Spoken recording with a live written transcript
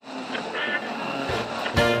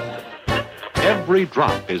every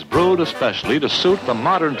drop is brewed especially to suit the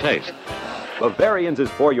modern taste. Bavarians is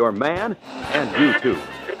for your man and you too.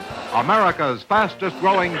 America's fastest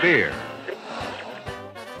growing beer.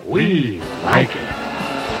 We like it.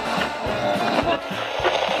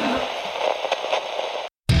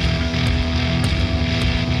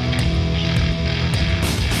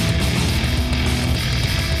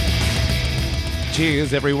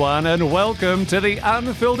 Cheers, everyone, and welcome to the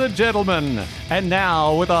Unfiltered Gentleman. And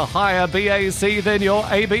now, with a higher BAC than your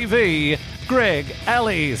ABV, Greg,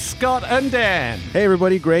 Ali, Scott, and Dan. Hey,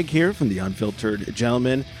 everybody. Greg here from the Unfiltered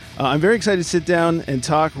Gentleman. I'm very excited to sit down and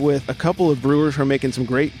talk with a couple of brewers who are making some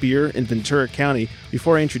great beer in Ventura County.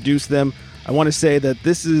 Before I introduce them, I want to say that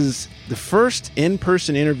this is the first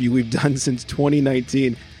in-person interview we've done since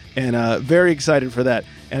 2019, and very excited for that.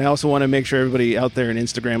 And I also want to make sure everybody out there in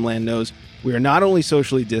Instagram land knows we are not only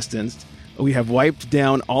socially distanced, we have wiped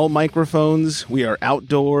down all microphones, we are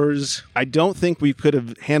outdoors. I don't think we could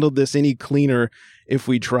have handled this any cleaner if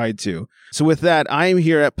we tried to. So with that, I am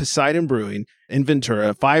here at Poseidon Brewing in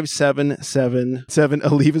Ventura, 5777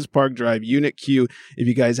 Olivas Park Drive, Unit Q, if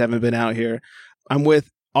you guys haven't been out here. I'm with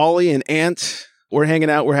Ollie and Ant. We're hanging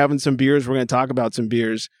out, we're having some beers, we're going to talk about some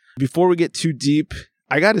beers. Before we get too deep,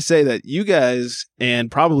 I got to say that you guys, and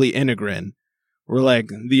probably Integrin, were like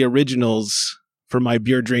the originals for my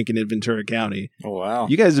beer drinking in Ventura County. Oh, wow.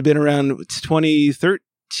 You guys have been around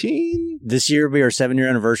 2013? This year will be our 7-year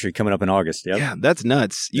anniversary coming up in August. Yep. Yeah, that's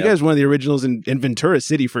nuts. You guys were one of the originals in Ventura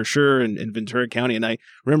City for sure, and in Ventura County. And I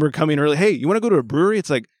remember coming early, hey, you want to go to a brewery? It's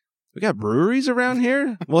like, we got breweries around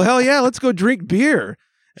here? Well, hell yeah, let's go drink beer.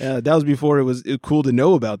 That was before it was cool to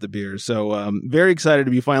know about the beer. So very excited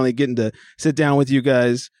to be finally getting to sit down with you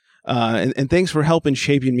guys. And thanks for helping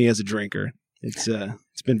shaping me as a drinker. It's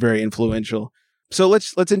been very influential. So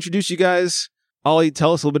let's introduce you guys. Ollie,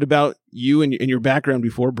 tell us a little bit about you and your background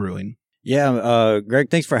before brewing. Yeah,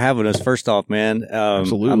 Greg, thanks for having us. First off, man,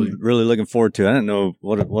 Absolutely. I'm really looking forward to it. I didn't know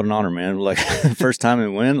what an honor, man. Like first time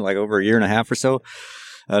in Win, like over a year and a half or so.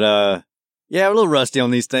 But yeah, I'm a little rusty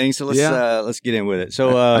on these things, so let's get in with it.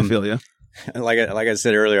 So I feel you. Like I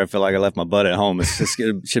said earlier, I feel like I left my butt at home. It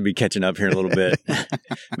should be catching up here in a little bit.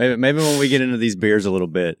 maybe when we get into these beers a little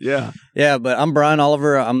bit. Yeah. Yeah, but I'm Brian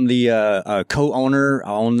Oliver. I'm the co-owner.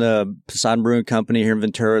 I own the Poseidon Brewing Company here in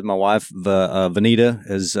Ventura with my wife, Vanita,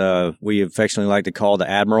 as we affectionately like to call the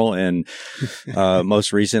Admiral, and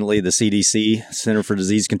most recently the CDC, Center for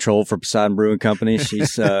Disease Control for Poseidon Brewing Company.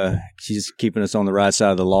 She's keeping us on the right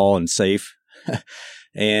side of the law and safe.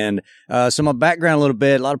 And so my background a little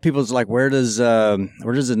bit, a lot of people's like, where does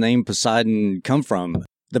the name Poseidon come from?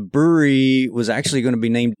 The brewery was actually going to be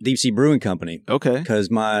named Deep Sea Brewing Company. Okay.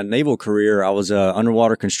 Because my naval career, I was an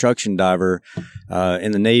underwater construction diver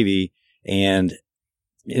in the Navy, and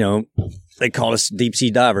they called us deep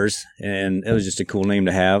sea divers, and it was just a cool name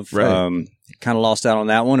to have. Right. Kind of lost out on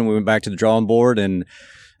that one, and we went back to the drawing board, and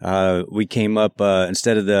we came up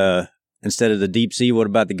instead of the deep sea, what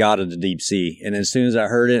about the god of the deep sea? And as soon as I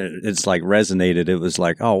heard it, it's like resonated. It was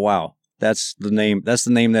like, oh wow, that's the name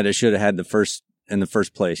that it should have had in the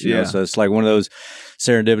first place. You know? So it's like one of those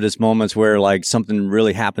serendipitous moments where like something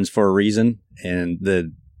really happens for a reason, and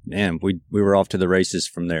we were off to the races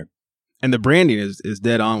from there. And the branding is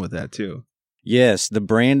dead on with that too. Yes, the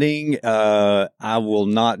branding, I will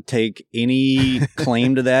not take any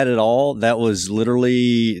claim to that at all. This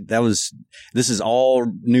is all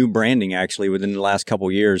new branding actually within the last couple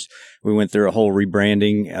of years. We went through a whole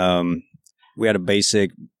rebranding. We had a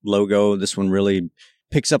basic logo. This one really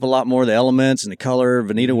picks up a lot more of the elements and the color.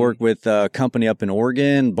 Vanita worked with a company up in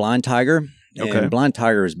Oregon, Blind Tiger. Okay. And Blind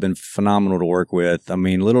Tiger has been phenomenal to work with. I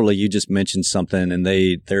mean, literally you just mentioned something and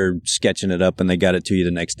they're sketching it up and they got it to you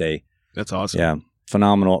the next day. That's awesome. Yeah.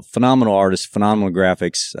 Phenomenal artist, phenomenal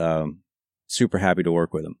graphics. Super happy to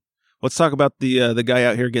work with him. Let's talk about the guy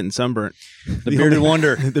out here getting sunburnt. The bearded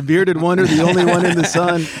wonder. The bearded wonder, the only one in the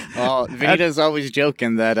sun. Well, Vanita's always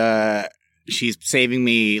joking that she's saving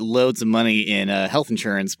me loads of money in health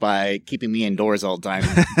insurance by keeping me indoors all the time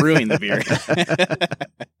brewing the beer.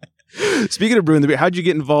 Speaking of brewing the beer, how'd you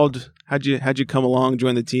get involved? How'd you come along,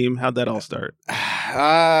 join the team? How'd that all start?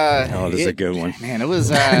 This is a good one. Man, it was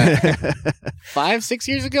 5-6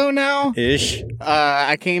 years ago now. Ish.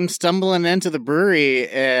 I came stumbling into the brewery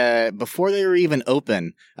before they were even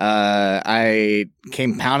open. I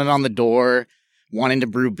came pounding on the door, wanting to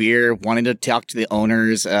brew beer, wanting to talk to the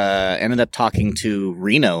owners. Ended up talking to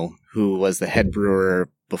Reno, who was the head brewer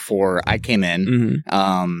before I came in.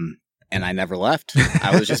 Mm-hmm. And I never left.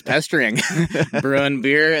 I was just pestering, brewing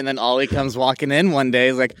beer. And then Ollie comes walking in one day.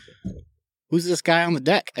 He's like, who's this guy on the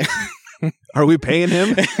deck? Are we paying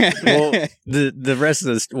him? Well, the rest of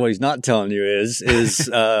this, what he's not telling you is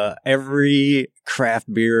every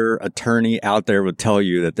craft beer attorney out there would tell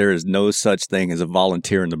you that there is no such thing as a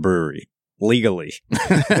volunteer in the brewery legally.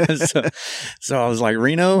 So I was like,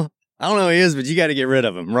 Reno, I don't know who he is, but you got to get rid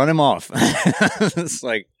of him. Run him off. It's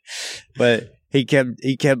like, but he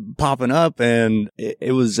kept popping up, and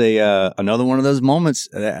it was another one of those moments.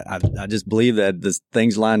 I just believe that the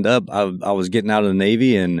things lined up. I was getting out of the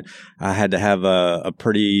Navy, and I had to have a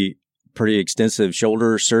pretty extensive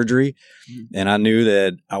shoulder surgery, and I knew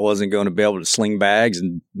that I wasn't going to be able to sling bags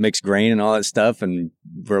and mix grain and all that stuff. And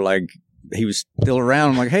we're like, he was still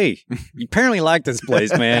around. I'm like, hey, you apparently like this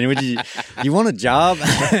place, man. You want a job?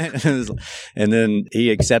 And then he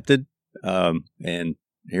accepted, and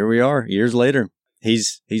here we are years later.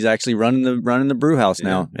 He's actually running the brew house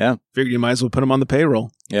now. Yeah. Figured you might as well put him on the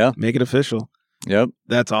payroll. Yeah. Make it official. Yep.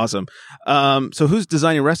 That's awesome. So who's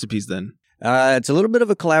designing recipes then? It's a little bit of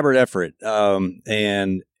a collaborative effort.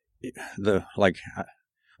 And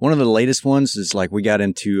one of the latest ones is like we got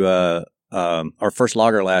into our first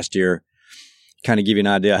lager last year. Kind of give you an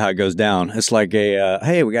idea how it goes down. It's like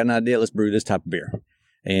hey, we got an idea. Let's brew this type of beer.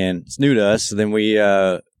 And it's new to us. So then we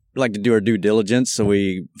like to do our due diligence. So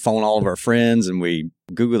we phone all of our friends and we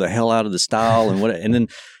Google the hell out of the style and then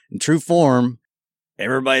in true form,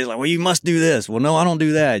 everybody's like, well, you must do this. Well, no, I don't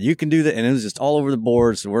do that. You can do that. And it was just all over the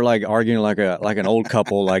board. So we're like arguing like an old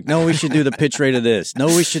couple. Like, no, we should do the pitch rate of this. No,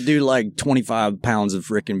 we should do like 25 pounds of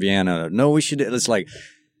frickin' Vienna. No, we should do it's like,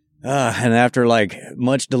 and after like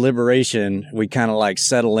much deliberation, we kind of like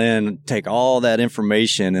settle in, take all that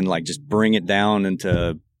information and like just bring it down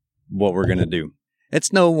into what we're going to do.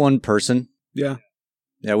 It's no one person. Yeah.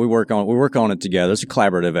 Yeah, we work on it together. It's a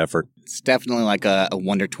collaborative effort. It's definitely like a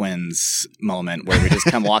Wonder Twins moment where we just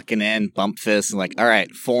come walking in, bump fists, and like, all right,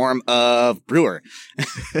 form of brewer.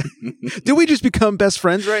 Do we just become best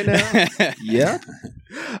friends right now? Yeah.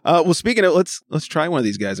 Well, speaking of, let's try one of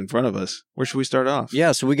these guys in front of us. Where should we start off?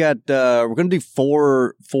 Yeah, so we got we're going to do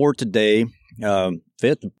four today.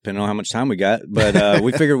 Fifth, depending on how much time we got. But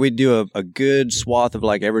we figured we'd do a good swath of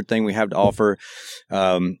like everything we have to offer.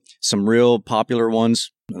 Some real popular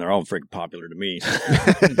ones. And they're all freaking popular to me.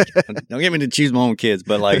 Don't get me to choose my own kids,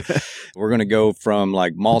 but like we're going to go from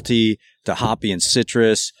like malty to hoppy and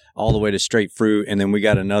citrus all the way to straight fruit. And then we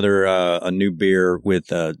got a new beer with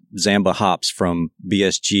Zamba hops from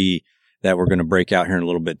BSG that we're going to break out here in a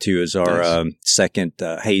little bit too as our second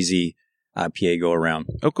hazy IPA go around.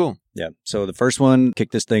 Oh, cool. Yeah. So the first one,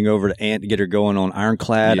 kick this thing over to Ant to get her going on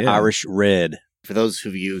Ironclad Irish Red. For those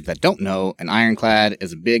of you that don't know, an ironclad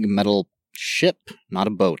is a big metal ship, not a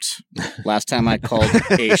boat. Last time I called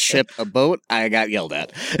a ship a boat, I got yelled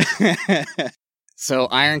at. So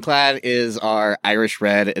Ironclad is our Irish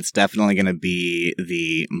Red. It's definitely going to be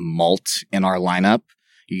the malt in our lineup.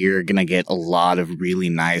 You're going to get a lot of really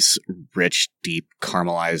nice, rich, deep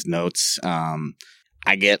caramelized notes.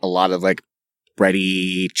 I get a lot of like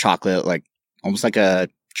bready chocolate, like almost like a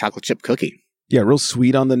chocolate chip cookie. Yeah, real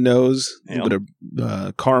sweet on the nose, a little bit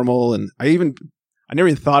of caramel, and I never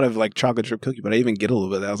even thought of like chocolate chip cookie, but I even get a little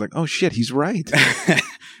bit of that. I was like, oh shit, he's right.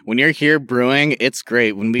 When you're here brewing, it's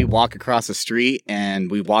great. When we walk across the street and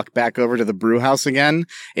we walk back over to the brew house again,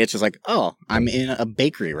 it's just like, oh, I'm in a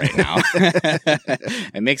bakery right now.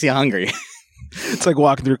 It makes you hungry. It's like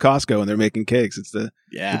walking through Costco and they're making cakes. It's the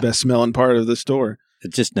best smelling part of the store.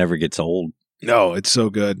 It just never gets old. No, it's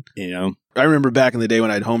so good. You know, I remember back in the day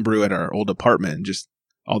when I'd homebrew at our old apartment and just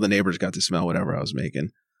all the neighbors got to smell whatever I was making.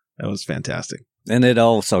 That was fantastic. And it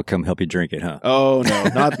also come help you drink it, huh? Oh no,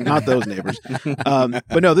 not those neighbors.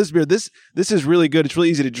 But no, this beer, this is really good. It's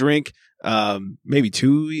really easy to drink. Maybe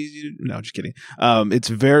too easy. No, just kidding. It's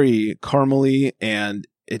very caramely and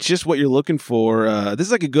it's just what you're looking for. This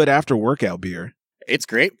is like a good after workout beer. It's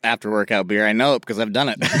great after workout beer. I know it because I've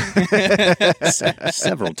done it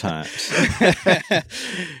several times.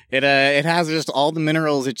 It has just all the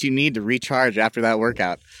minerals that you need to recharge after that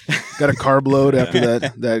workout. Got a carb load after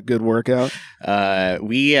that good workout.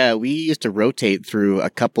 We used to rotate through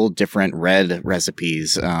a couple different red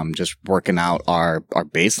recipes, just working out our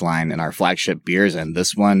baseline and our flagship beers, and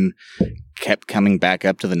this one kept coming back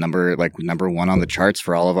up to the number one on the charts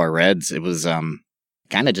for all of our reds. It was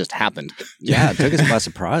kind of just happened. Yeah, it took us by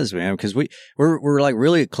surprise, man, because we're like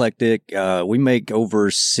really eclectic. We make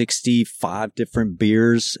over 65 different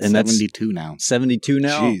beers, and 72 now. 72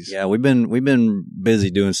 now. Jeez. Yeah, we've been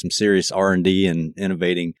busy doing some serious R&D and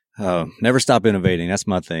innovating. Never stop innovating. That's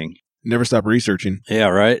my thing. Never stop researching. Yeah,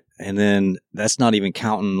 right. And then that's not even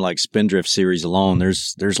counting like Spindrift series alone.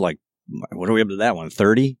 There's like, what are we up to that one?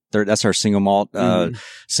 30? That's our single malt,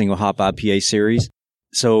 single hop IPA series.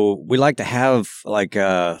 So we like to have like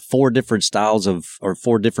 4 different styles or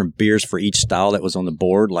 4 different beers for each style that was on the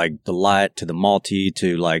board, like the light to the malty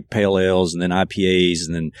to like pale ales and then IPAs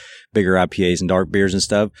and then bigger IPAs and dark beers and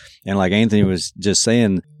stuff. And like Anthony was just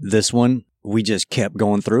saying, this one, we just kept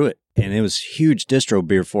going through it. And it was huge distro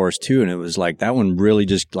beer for us too. And it was like that one really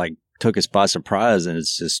just like took us by surprise, and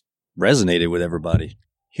it's just resonated with everybody.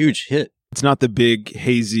 Huge hit. It's not the big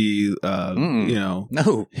hazy, No.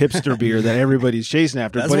 hipster beer that everybody's chasing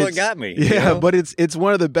after. That's but what got me. Yeah, you know? but it's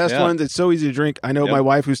one of the best Yeah. ones. It's so easy to drink. I know Yep. my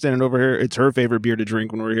wife who's standing over here, it's her favorite beer to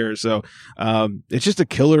drink when we're here. So it's just a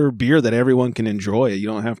killer beer that everyone can enjoy. You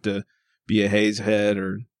don't have to be a haze head.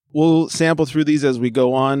 We'll sample through these as we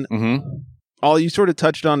go on. Mm-hmm. You sort of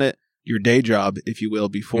touched on it, your day job, if you will,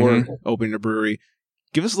 before opening a brewery.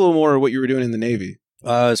 Give us a little more of what you were doing in the Navy.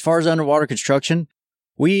 As far as underwater construction,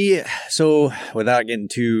 so without getting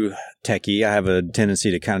too techie, I have a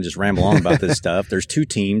tendency to kind of just ramble on about this stuff. There's 2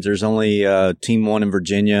 teams. There's only Team 1 in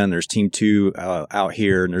Virginia, and there's Team 2 out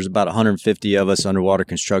here. And there's about 150 of us underwater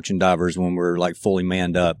construction divers when we're like fully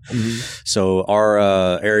manned up. Mm-hmm. So our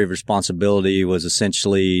area of responsibility was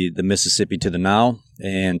essentially the Mississippi to the Nile,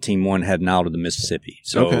 and Team 1 had Nile to the Mississippi.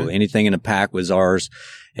 So anything in the pack was ours.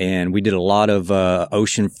 And we did a lot of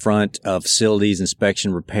oceanfront facilities,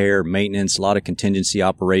 inspection, repair, maintenance, a lot of contingency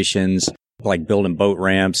operations, like building boat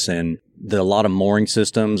ramps, and did a lot of mooring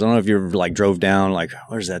systems. I don't know if you ever like drove down like,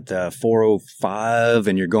 where's that, 405,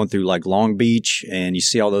 and you're going through like Long Beach, and you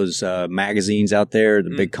see all those magazines out there,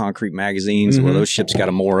 the big concrete magazines, where those ships got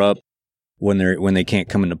to moor up when they can't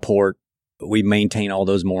come into port. We maintain all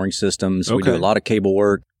those mooring systems. We do a lot of cable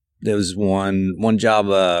work. There was one job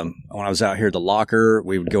when I was out here at the locker.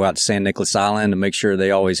 We would go out to San Nicolas Island to make sure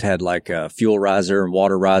they always had like a fuel riser and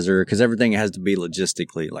water riser, because everything has to be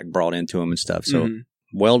logistically like brought into them and stuff. So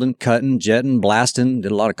welding, cutting, jetting, blasting,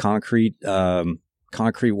 did a lot of concrete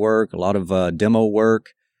work, a lot of demo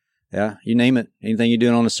work. Yeah, you name it. Anything you're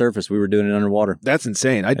doing on the surface, we were doing it underwater. That's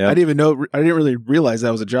insane. I didn't even know. I didn't really realize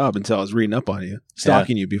that was a job until I was reading up on you,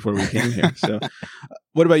 stalking you before we came here. So,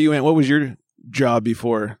 what about you, Ant? What was your job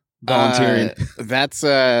before volunteering? That's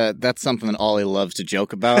something that Ollie loves to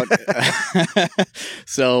joke about.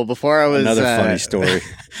 So before I was another funny story.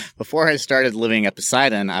 Before I started living at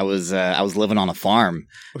Poseidon, I was living on a farm,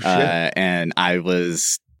 and I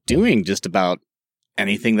was doing just about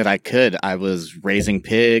anything that I could. I was raising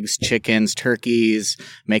pigs, chickens, turkeys,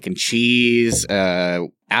 making cheese,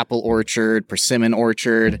 apple orchard, persimmon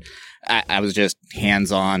orchard. I was just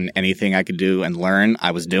hands-on. Anything I could do and learn, I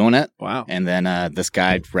was doing it. Wow. And then this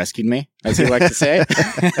guy rescued me, as he liked to say.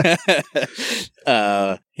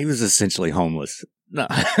 He was essentially homeless. No,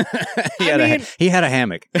 he had a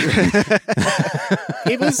hammock.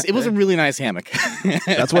 It was a really nice hammock.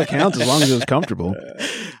 That's what counts, as long as it was comfortable.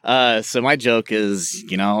 So my joke is,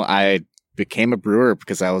 I became a brewer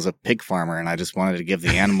because I was a pig farmer and I just wanted to give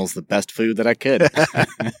the animals the best food that I could.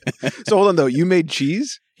 So hold on though, you made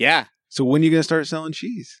cheese? Yeah. So when are you going to start selling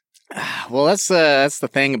cheese? Well, that's the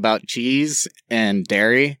thing about cheese and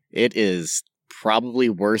dairy. It is probably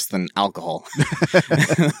worse than alcohol.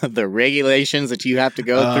 The regulations that you have to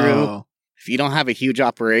go through. If you don't have a huge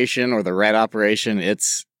operation or the right operation,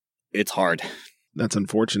 it's hard. That's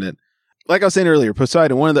unfortunate. Like I was saying earlier,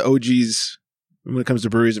 Poseidon, one of the OGs when it comes to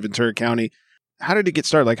breweries in Ventura County. How did it get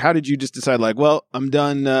started? Like, how did you just decide, like, well, I'm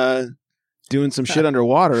done doing some shit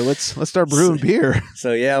underwater. Let's start brewing beer.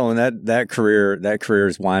 So yeah, when that career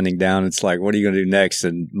is winding down, it's like, what are you going to do next?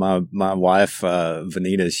 And my wife,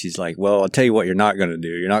 Vanita, she's like, well, I'll tell you what you're not going to do.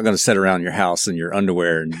 You're not going to sit around your house in your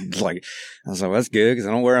underwear. And it's like, I was like, well, that's good because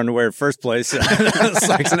I don't wear underwear in the first place.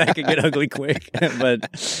 Sucks, and that can get ugly quick.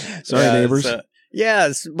 But sorry, neighbors.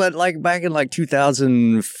 Yes, but like back in like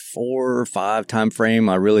 2004 or 5 time frame,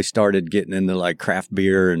 I really started getting into like craft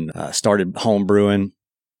beer and started home brewing.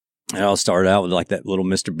 And I started out with like that little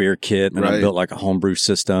Mr. Beer kit, and I built like a homebrew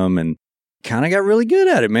system and kind of got really good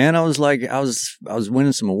at it, man. I was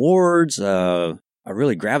winning some awards. I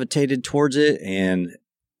really gravitated towards it, and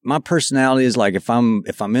my personality is like if I'm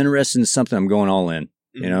interested in something, I'm going all in,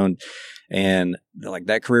 you know. And like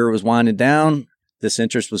that career was winding down. This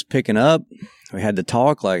interest was picking up. We had to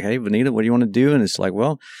talk like, hey, Vanita, what do you want to do? And it's like,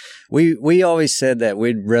 well, we always said that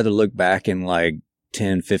we'd rather look back in like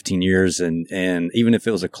 10, 15 years and even if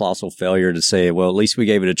it was a colossal failure to say, well, at least we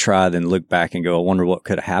gave it a try, then look back and go, I wonder what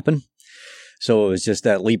could have happened. So it was just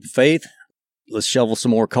that leap of faith. Let's shovel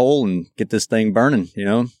some more coal and get this thing burning, you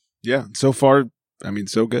know? Yeah. So far, I mean,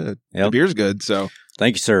 so good. Yep. The beer's good. So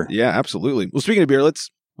thank you, sir. Yeah, absolutely. Well, speaking of beer,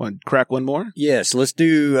 let's crack one more. Yes. Let's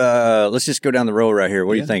do, let's just go down the road right here.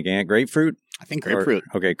 What do you think, Ant? Grapefruit? I think grapefruit.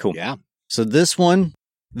 Okay, cool. Yeah. So this one,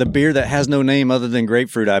 the beer that has no name other than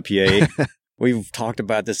Grapefruit IPA. We've talked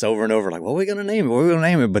about this over and over, like, what are we going to name it? What are we going to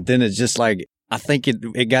name it? But then it's just like, I think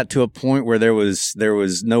it got to a point where there was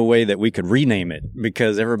no way that we could rename it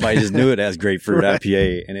because everybody just knew it as Grapefruit Right.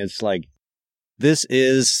 IPA. And it's like, this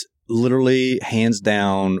is literally hands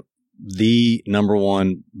down the number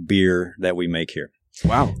one beer that we make here.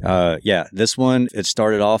 Wow. Yeah, this one, it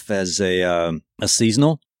started off as a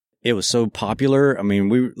seasonal. It was so popular. I mean,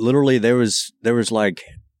 we literally, there was like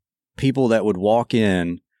people that would walk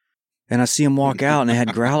in and I see him walk out and they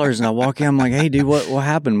had growlers and I walk in, I'm like, hey dude, what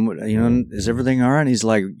happened? You know, is everything all right? And he's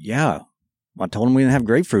like, yeah. I told him we didn't have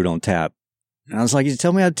grapefruit on tap. And I was like, you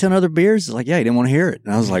tell me I had 10 other beers? He's like, yeah, he didn't want to hear it.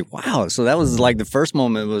 And I was like, wow. So that was like the first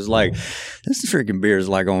moment was like, this freaking beer is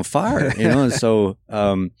like on fire, you know? And so,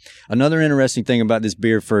 another interesting thing about this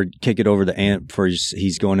beer for kick it over to Ant before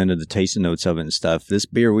he's going into the tasting notes of it and stuff. This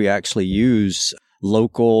beer, we actually use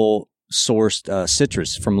local sourced,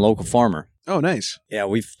 citrus from a local farmer. Oh, nice. Yeah,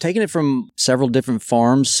 we've taken it from several different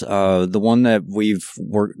farms. The one that we've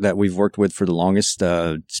worked with for the longest,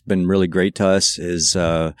 it's been really great to us, is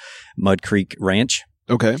Mud Creek Ranch.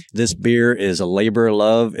 Okay. This beer is a labor of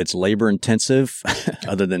love. It's labor intensive,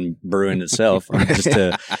 other than brewing itself, just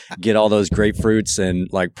to get all those grapefruits and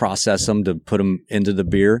like process them to put them into the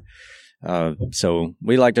beer. So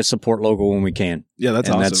we like to support local when we can. Yeah, that's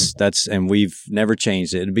and awesome. And we've never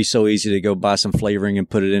changed it. It'd be so easy to go buy some flavoring and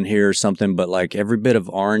put it in here or something, but like every bit of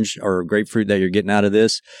orange or grapefruit that you're getting out of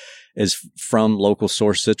this is from local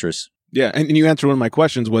source citrus. Yeah, and you answered one of my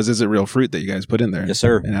questions was, is it real fruit that you guys put in there? Yes,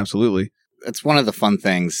 sir. And absolutely. It's one of the fun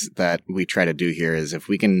things that we try to do here is if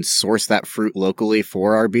we can source that fruit locally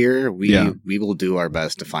for our beer, we will do our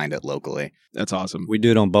best to find it locally. That's awesome. We do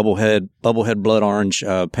it on Bubblehead Blood Orange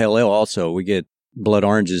Pale Ale also. We get blood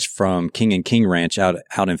oranges from King and King Ranch out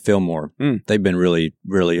in Fillmore. They've been really,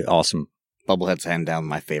 really awesome. Bubblehead's hand down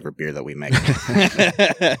my favorite beer that we make.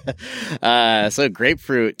 So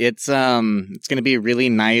grapefruit, it's going to be a really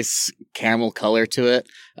nice caramel color to it.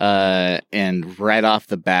 And right off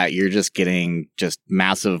the bat, you're just getting just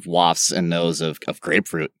massive wafts and nose of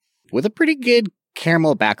grapefruit with a pretty good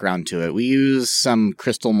caramel background to it. We use some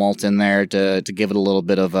crystal malt in there to give it a little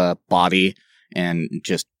bit of a body and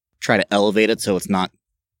just try to elevate it so it's not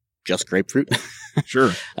just grapefruit.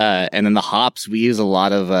 Sure. And then the hops, we use a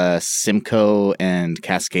lot of Simcoe and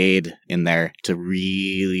Cascade in there to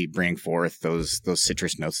really bring forth those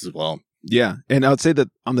citrus notes as well. Yeah, and I would say that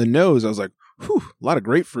on the nose, I was like, whew, a lot of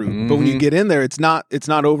grapefruit. Mm-hmm. But when you get in there, it's not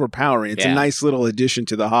overpowering. It's a nice little addition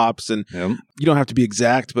to the hops, and you don't have to be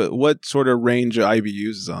exact, but what sort of range of IBUs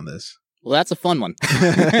is on this? Well, that's a fun one.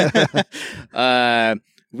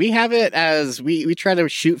 We have it as, we try to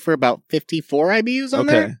shoot for about 54 IBUs on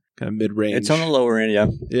there. Kind of mid-range. It's on the lower end, yeah.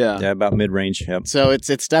 Yeah, about mid-range, yep. So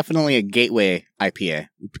it's definitely a gateway IPA.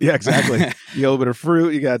 Yeah, exactly. You got a little bit of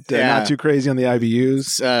fruit. You got not too crazy on the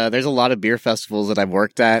IBUs. There's a lot of beer festivals that I've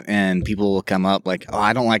worked at, and people will come up like, oh,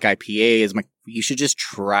 I don't like IPAs. I'm like, you should just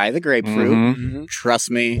try the grapefruit. Mm-hmm.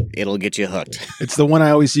 Trust me, it'll get you hooked. It's the one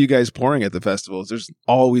I always see you guys pouring at the festivals. There's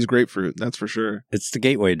always grapefruit, that's for sure. It's the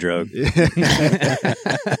gateway drug. It's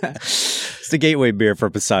the gateway beer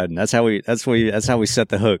for Poseidon. That's how we set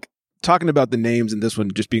the hook. Talking about the names and this one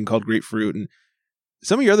just being called grapefruit, and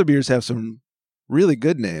some of your other beers have some really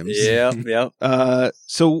good names. Yeah.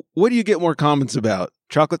 So what do you get more comments about?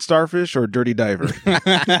 Chocolate Starfish or Dirty Diver?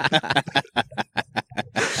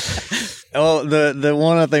 Oh, the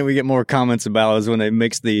one I think we get more comments about is when they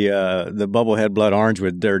mix the Bubblehead Blood Orange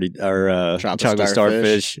with dirty or chocolate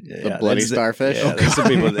starfish. The bloody starfish. Yeah,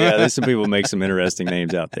 there's some people make some interesting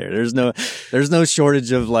names out there. There's no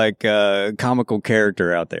shortage of like comical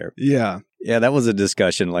character out there. Yeah, that was a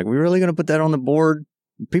discussion. Like, we really going to put that on the board?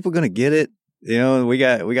 People going to get it? You know, we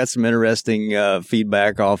got some interesting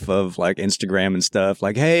feedback off of like Instagram and stuff.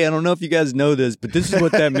 Like, hey, I don't know if you guys know this, but this is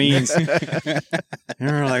what that means. And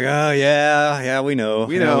we're like, oh yeah, we know.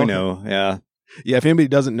 Yeah. If anybody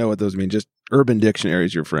doesn't know what those mean, just Urban Dictionary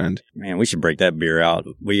is your friend. Man, we should break that beer out.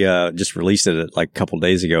 We just released it like a couple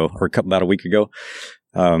days ago, or about a week ago.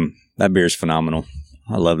 That beer is phenomenal.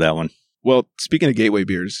 I love that one. Well, speaking of gateway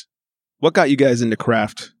beers, what got you guys into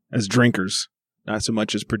craft as drinkers, not so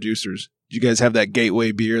much as producers? Did you guys have that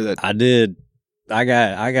gateway beer that I did? I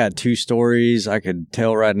got two stories I could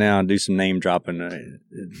tell right now and do some name dropping.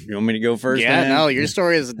 You want me to go first? Yeah, no, your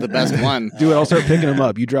story is the best one. Do it. I'll start picking them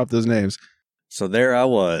up. You drop those names. So there I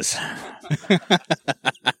was,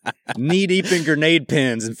 knee deep in grenade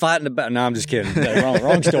pins and fighting about. No, I'm just kidding.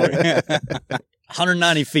 Wrong story.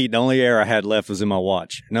 190 feet. The only air I had left was in my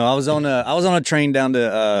watch. No, I was on a train down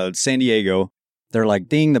to San Diego. they're like,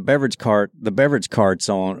 ding, the beverage cart's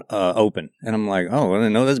on, open. And I'm like, oh, I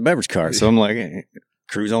didn't know there's a beverage cart. So I'm like,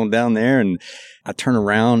 cruise on down there. And I turn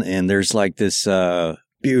around and there's like this,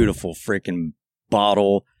 beautiful freaking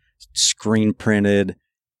bottle, screen printed,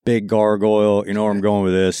 big gargoyle. You know where I'm going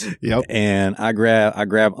with this. Yep. And I grab, I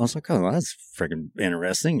was like, oh, well, that's freaking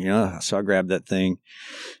interesting. You know, so I grabbed that thing,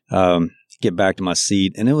 get back to my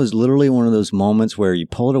seat. And it was literally one of those moments where you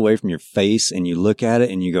pull it away from your face and you look at it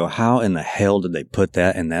and you go, how in the hell did they put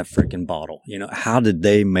that in that freaking bottle? You know, how did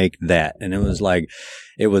they make that? And it was like,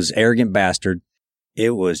 it was Arrogant Bastard.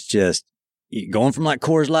 It was just going from like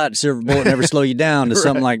Coors Light to Silver Bullet, never slow you down, to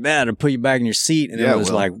something like that, to put you back in your seat. And it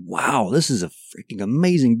was like, wow, this is a freaking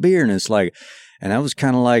amazing beer. And it's like, and I was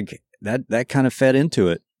kind of like, that kind of fed into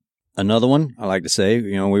it. Another one I like to say,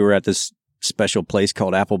 you know, we were at this special place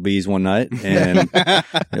called Applebee's one night, and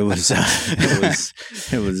it was Did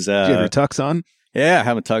you have your tux on? Yeah, I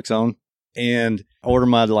have a tux on, and I ordered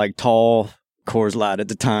my like tall Coors Light at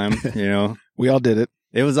the time. You know, We all did it.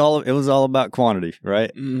 it was all about quantity,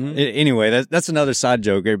 right? Mm-hmm. Anyway, that's another side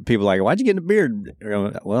joke. People are like, why'd you get in a beard?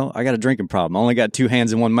 Well, I got a drinking problem. I only got 2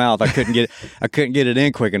 hands in one mouth. I couldn't get it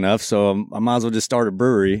in quick enough, so I might as well just start a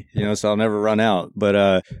brewery, you know, so I'll never run out.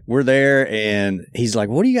 But we're there, and he's like,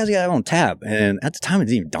 what do you guys got on tap? And at the time, it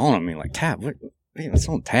didn't even dawn on me, like, tap? What's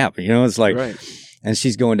on tap? You know, it's like, Right. And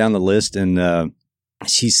she's going down the list, and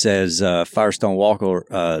she says Firestone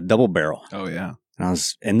Walker Double Barrel. Oh, yeah.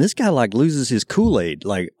 And this guy like loses his Kool-Aid.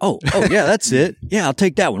 Like, oh, yeah, that's it. Yeah, I'll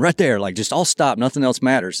take that one right there. Like, just I'll stop. Nothing else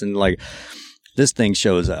matters. And like, this thing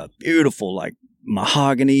shows up. Beautiful, like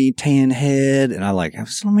mahogany, tan head. And I like,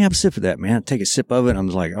 so let me have a sip of that, man. I take a sip of it. And I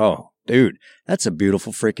was like, oh, dude, that's a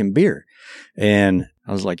beautiful freaking beer. And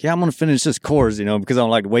I was like, yeah, I'm going to finish this Coors, you know, because I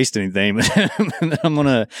don't like to waste anything. But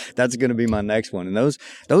that's going to be my next one. And those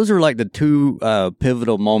are like the 2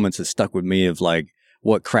 pivotal moments that stuck with me of like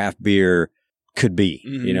what craft beer could be,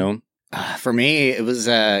 you know? For me, it was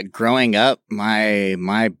growing up.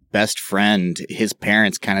 My best friend, his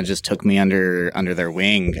parents kind of just took me under their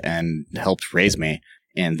wing and helped raise me.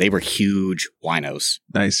 And they were huge winos.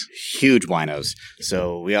 Nice. Huge winos.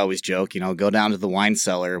 So we always joke, you know, go down to the wine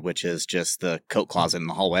cellar, which is just the coat closet in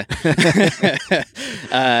the hallway.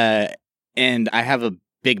 And I have a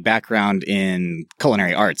big background in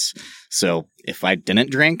culinary arts. So if I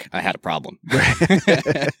didn't drink, I had a problem.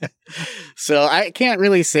 So I can't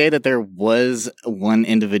really say that there was one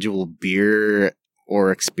individual beer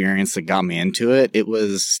or experience that got me into it. It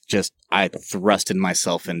was just, I thrusted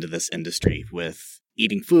myself into this industry with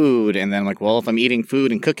eating food. And then I'm like, well, if I'm eating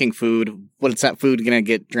food and cooking food, what is that food going to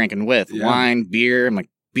get drinking with? Yeah. Wine, beer. I'm like,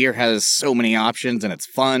 beer has so many options and it's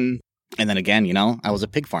fun. And then again, you know, I was a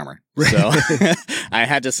pig farmer. So I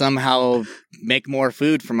had to somehow make more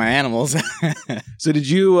food for my animals. So did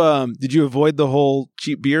you avoid the whole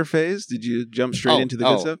cheap beer phase? Did you jump straight into the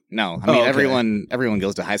good stuff? No. I mean, okay. Everyone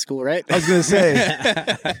goes to high school, right? I was going to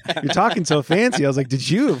say, you're talking so fancy. I was like, did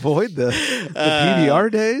you avoid the PBR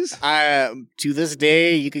days? To this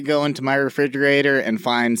day, you could go into my refrigerator and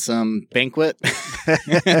find some Banquet,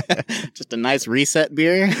 just a nice reset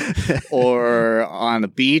beer, or on a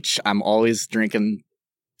beach, I'm always drinking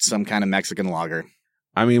some kind of Mexican lager.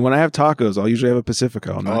 I mean, when I have tacos, I'll usually have a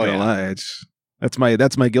Pacifico. I'm not gonna lie.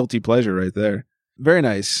 That's my guilty pleasure right there. Very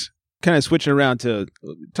nice. Kind of switching around to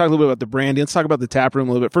talk a little bit about the branding. Let's talk about the tap room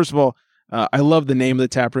a little bit. First of all, I love the name of the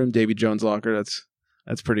tap room, Davy Jones Locker.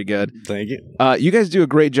 That's pretty good. Thank you. You guys do a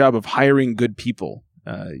great job of hiring good people.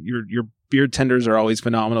 Your beer tenders are always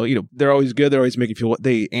phenomenal. You know, they're always good. They're always making you feel what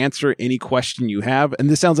they answer any question you have. And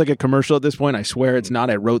this sounds like a commercial at this point. I swear it's not.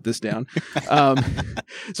 I wrote this down.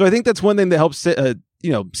 So I think that's one thing that helps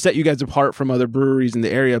set you guys apart from other breweries in the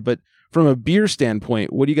area. But from a beer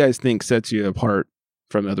standpoint, what do you guys think sets you apart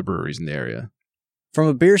from other breweries in the area? From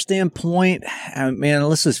a beer standpoint, man,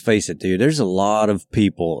 let's just face it, dude. There's a lot of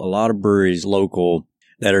people, a lot of breweries local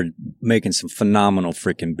that are making some phenomenal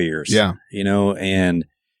freaking beers. Yeah. You know, and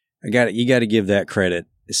you got to give that credit.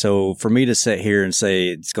 So for me to sit here and say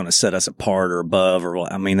it's going to set us apart or above,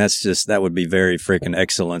 I mean, that would be very freaking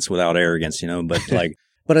excellence without arrogance, you know, but like,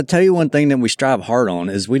 but I tell you one thing that we strive hard on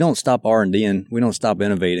is we don't stop R&Ding. We don't stop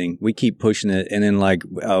innovating. We keep pushing it. And then like,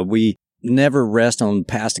 we never rest on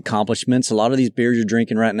past accomplishments. A lot of these beers you're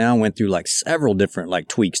drinking right now went through like several different like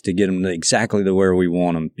tweaks to get them to exactly to where we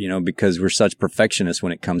want them, you know, because we're such perfectionists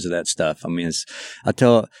when it comes to that stuff. I mean, I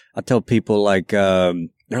tell people like,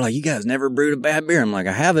 they're like, you guys never brewed a bad beer. I'm like,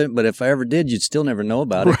 I haven't, but if I ever did, you'd still never know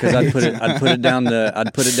about it because I'd put it down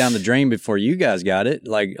the drain before you guys got it.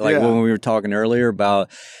 Like when we were talking earlier about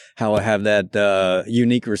how I have that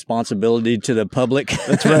unique responsibility to the public.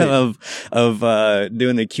 That's right. of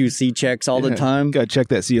doing the QC checks all the time. Got to check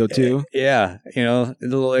that CO2. Yeah, you know, a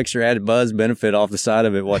little extra added buzz benefit off the side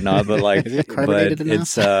of it, whatnot. But like, Is it carbonated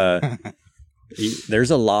enough?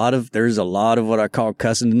 There's a lot of what I call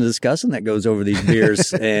cussing and discussing that goes over these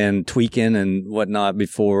beers and tweaking and whatnot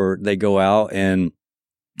before they go out. And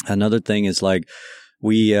another thing is like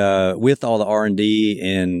we with all the R&D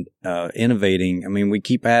and innovating, I mean, we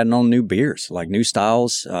keep adding on new beers, like new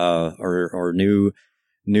styles or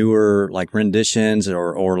newer like renditions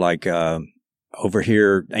or like over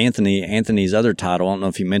here, Anthony's other title, I don't know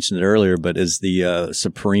if you mentioned it earlier, but is the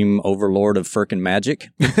Supreme Overlord of Firkin Magic.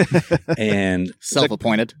 And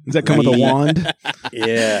self-appointed. Does that come with a wand?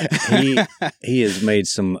 Yeah. He has made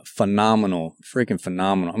some freaking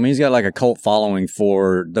phenomenal. I mean, he's got like a cult following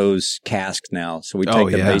for those casks now. So we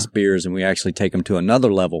take the base beers and we actually take them to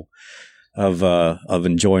another level of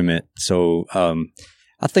enjoyment. So,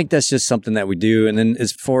 I think that's just something that we do. And then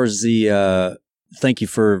as far as the, thank you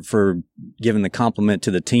for giving the compliment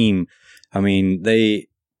to the team. I mean,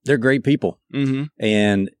 they're great people,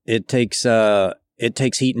 and it takes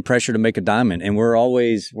heat and pressure to make a diamond. And we're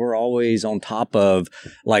always on top of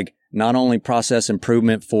like not only process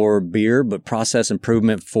improvement for beer, but process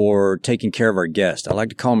improvement for taking care of our guests. I like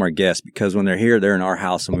to call them our guests because when they're here, they're in our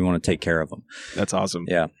house and we want to take care of them. That's awesome.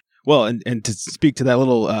 Yeah. Well, and to speak to that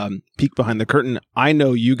little peek behind the curtain, I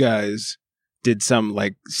know you guys did some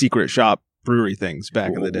like secret shop brewery things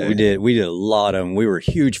back in the day. We did a lot of them. We were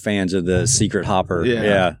huge fans of the secret hopper.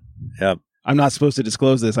 Yeah. Yep. I'm not supposed to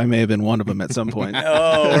disclose this. I may have been one of them at some point.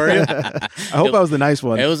 Oh, were you? I hope I was the nice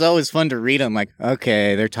one. It was always fun to read them. Like,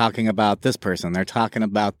 okay, they're talking about this person. They're talking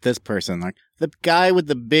about this person. Like the guy with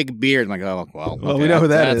the big beard. I'm like, oh, well, we know who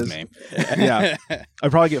that that's is. Me. Yeah.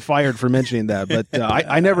 I'd probably get fired for mentioning that, but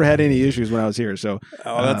I never had any issues when I was here. So,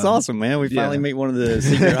 that's awesome, man. We finally meet one of the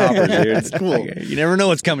secret hoppers here. It's cool. You never know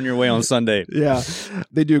what's coming your way on Sunday. Yeah.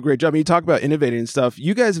 They do a great job. I mean, you talk about innovating and stuff.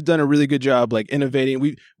 You guys have done a really good job, like innovating.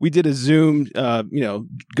 We did a Zoom,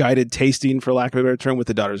 guided tasting, for lack of a better term, with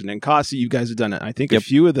the Daughters of Ninkasi. You guys have done, I think, a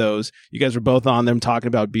few of those. You guys were both on them talking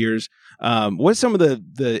about beers. What's some of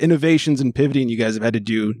the innovations and pivoting you guys have had to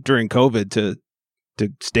do during COVID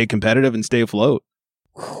to stay competitive and stay afloat?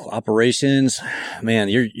 Operations, man,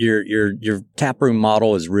 your taproom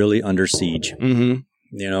model is really under siege. And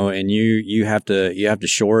you have to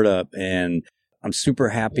shore it up. And I'm super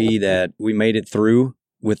happy that we made it through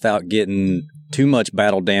without getting too much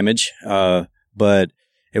battle damage. But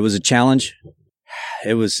it was a challenge.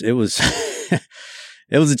 It was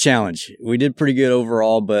it was a challenge. We did pretty good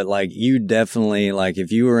overall, but like you definitely, like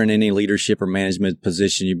if you were in any leadership or management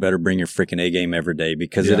position, you better bring your freaking A game every day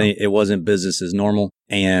because it wasn't business as normal.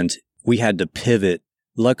 And we had to pivot.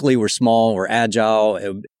 Luckily, we're small, we're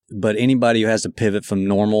agile, but anybody who has to pivot from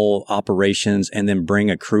normal operations and then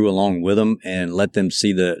bring a crew along with them and let them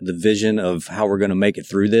see the vision of how we're going to make it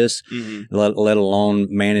through this, let alone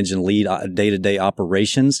manage and lead day-to-day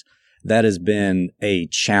operations. That has been a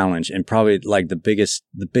challenge, and probably like the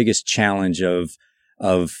biggest challenge of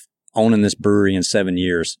owning this brewery in 7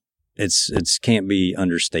 years. It's can't be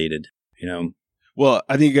understated, Well,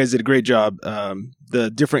 I think you guys did a great job. The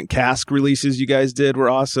different cask releases you guys did were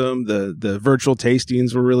awesome. The virtual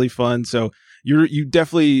tastings were really fun. So you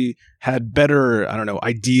definitely had better,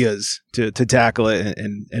 ideas to tackle it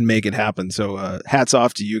and make it happen. So hats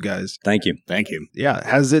off to you guys. Thank you. Yeah.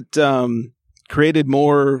 Has it created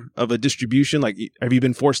more of a distribution? Like, have you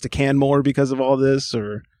been forced to can more because of all this,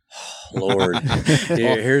 or? Lord,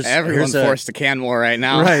 everyone's forced to can more right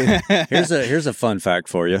now. Right. Here's a fun fact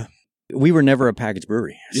for you. We were never a packaged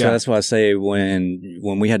brewery, so that's why I say when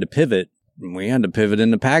we had to pivot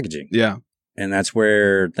into packaging. Yeah. And that's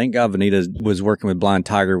where, thank God, Vanita was working with Blind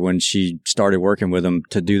Tiger when she started working with them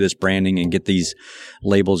to do this branding and get these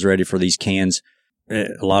labels ready for these cans. A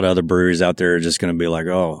lot of other breweries out there are just going to be like,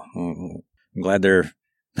 oh, I'm glad they're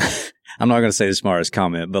I'm not going to say the smartest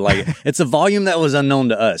comment, but like it's a volume that was unknown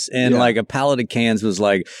to us. And like a pallet of cans was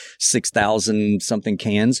like 6,000 something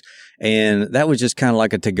cans. And that was just kind of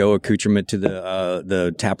like a to-go accoutrement to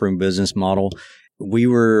the taproom business model. We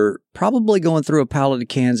were probably going through a pallet of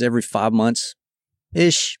cans every 5 months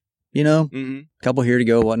ish, a couple here to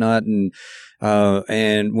go, whatnot. And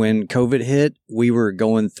when COVID hit, we were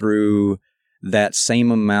going through that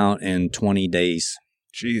same amount in 20 days.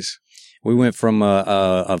 Jeez. We went from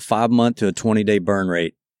a 5 month to a 20-day burn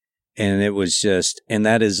rate. And it was and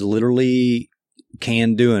that is literally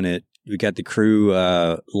can doing it We got the crew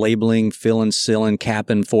labeling, filling, sealing,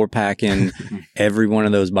 capping, 4-packing, every one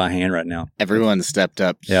of those by hand right now. Everyone stepped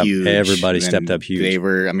up huge. Everybody stepped up huge.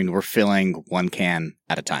 We're filling one can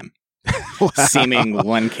at a time. Seaming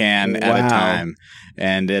one can at a time.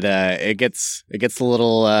 And it gets a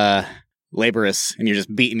little laborious, and you're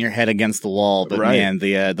just beating your head against the wall. But man,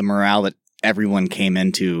 the morale that everyone came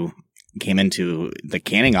into the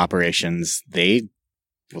canning operations, they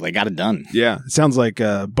got it done. Yeah, it sounds like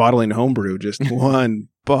bottling homebrew, just one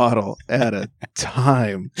bottle at a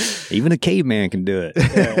time. Even a caveman can do it.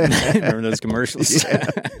 Remember those commercials?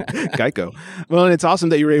 Geico. Well, and it's awesome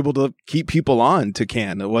that you were able to keep people on to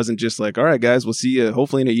can. It wasn't just like, all right, guys, we'll see you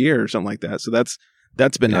hopefully in a year or something like that. So that's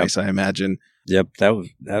been nice, I imagine. Yep,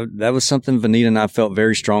 that was something Vanita and I felt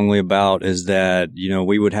very strongly about, is that,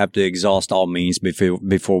 we would have to exhaust all means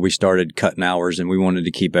before we started cutting hours, and we wanted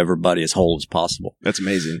to keep everybody as whole as possible. That's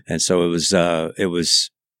amazing. And so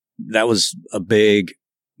that was a big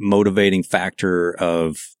motivating factor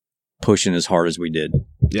of pushing as hard as we did.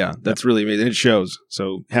 Yeah, that's really amazing. It shows.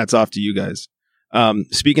 So hats off to you guys.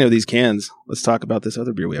 Speaking of these cans, let's talk about this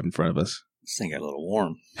other beer we have in front of us. This thing got a little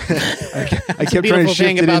warm. I kept trying to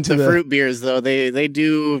shift it into the fruit beers, though. They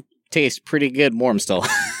do taste pretty good warm still.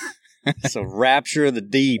 So Rapture of the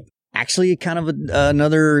Deep. Actually, kind of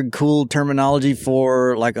another cool terminology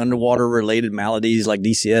for like underwater related maladies like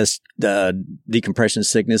DCS, decompression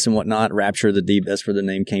sickness and whatnot. Rapture of the Deep. That's where the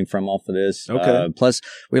name came from off of this. Okay. Plus,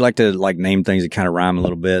 we like to name things that kind of rhyme a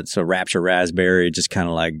little bit. So Rapture Raspberry just kind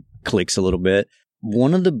of clicks a little bit.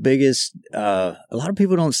 One of the biggest, a lot of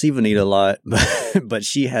people don't see Vanita a lot, but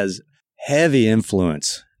she has heavy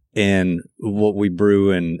influence in what we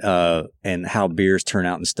brew and how beers turn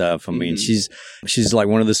out and stuff. I mean, she's like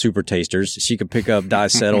one of the super tasters. She could pick up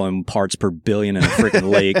diacetyl in parts per billion in a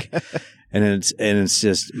freaking lake. And it's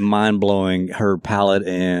just mind blowing, her palate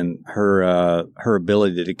and her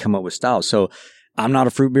ability to come up with styles. So I'm not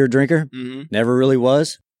a fruit beer drinker. Mm-hmm. Never really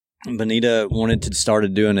was. Vanita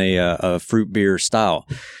started doing a fruit beer style,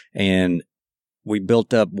 and we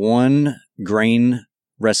built up one grain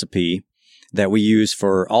recipe that we use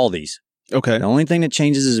for all these. Okay. The only thing that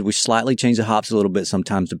changes is we slightly change the hops a little bit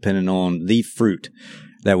sometimes depending on the fruit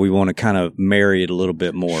that we want to kind of marry it a little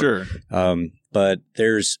bit more. Sure. But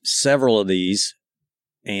there's several of these,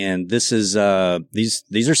 and this is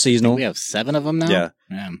these are seasonal. We have 7 of them now.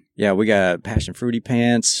 Yeah, we got passion fruity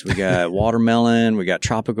pants, we got watermelon, we got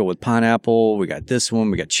tropical with pineapple, we got this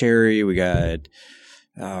one, we got cherry, we got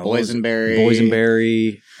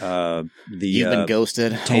boysenberry. You've been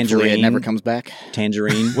ghosted. Tangerine. Hopefully it never comes back.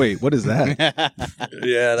 Tangerine. Wait, what is that?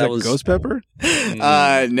 Yeah, that was ghost pepper.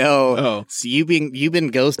 No. Oh, so you've been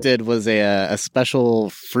ghosted was a special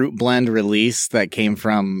fruit blend release that came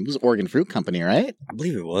from, it was Oregon Fruit Company, right? I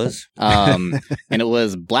believe it was. And it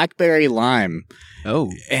was blackberry lime.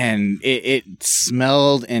 Oh, and it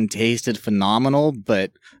smelled and tasted phenomenal,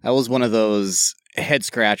 but that was one of those head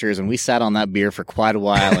scratchers, and we sat on that beer for quite a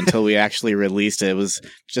while until we actually released it. It was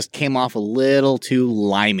just came off a little too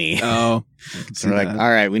limey. Oh, so we're like,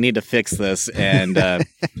 all right, we need to fix this. And I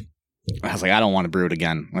was like, I don't want to brew it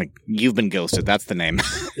again. Like, you've been ghosted. That's the name.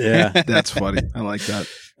 Yeah, that's funny. I like that.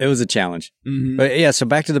 It was a challenge. Mm-hmm. But yeah, so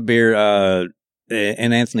back to the beer.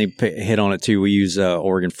 And Anthony hit on it too. We use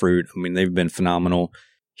Oregon Fruit. I mean, they've been phenomenal.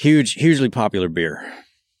 Hugely popular beer.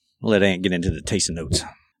 I'll let Ant get into the tasting notes.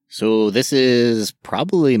 So this is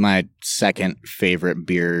probably my second favorite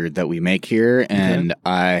beer that we make here, and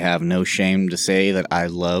I have no shame to say that I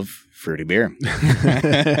love fruity beer.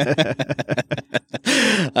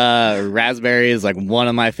 Raspberry is like one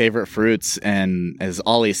of my favorite fruits, and as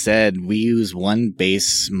Ollie said, we use one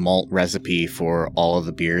base malt recipe for all of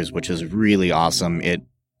the beers, which is really awesome. It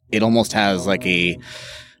almost has like a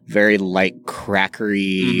very light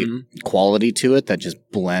crackery quality to it that just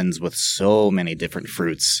blends with so many different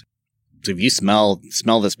fruits. So if you smell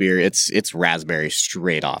this beer, it's raspberry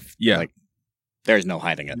straight off. Yeah. Like, there's no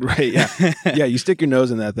hiding it. Right, yeah. Yeah, you stick your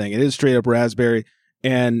nose in that thing. It is straight up raspberry.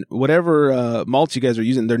 And whatever malts you guys are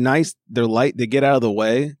using, they're nice, they're light, they get out of the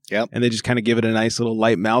way. Yep. And they just kind of give it a nice little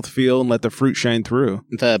light mouthfeel and let the fruit shine through.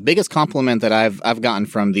 The biggest compliment that I've gotten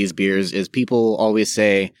from these beers is people always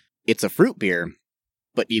say, it's a fruit beer,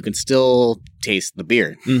 but you can still taste the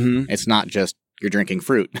beer. Mm-hmm. It's not just you're drinking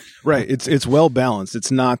fruit. Right. It's well balanced.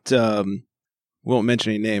 It's not, we won't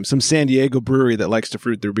mention any names, some San Diego brewery that likes to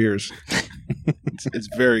fruit their beers. It's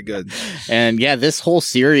very good. And yeah, this whole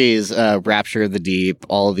series, Rapture of the Deep,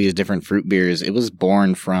 all of these different fruit beers, it was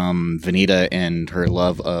born from Vanita and her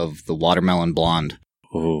love of the watermelon blonde.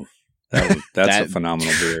 Oh, that's a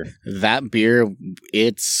phenomenal beer. That beer,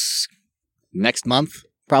 it's next month.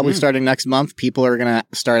 Probably starting next month, people are going to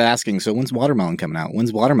start asking, so when's watermelon coming out?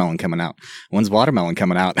 When's watermelon coming out? When's watermelon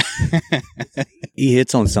coming out? He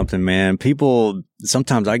hits on something, man. People,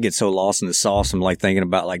 sometimes I get so lost in the sauce. I'm like thinking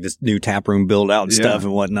about like this new tap room build out and stuff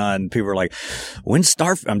and whatnot. And people are like, when's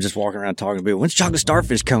I'm just walking around talking to people. When's chocolate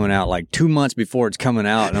starfish coming out? Like 2 months before it's coming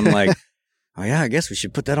out. And I'm like, oh yeah, I guess we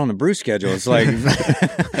should put that on the brew schedule. It's like,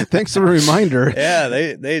 thanks for the reminder. Yeah.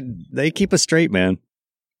 They keep us straight, man.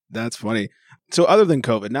 That's funny. So other than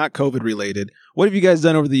COVID, not COVID related, what have you guys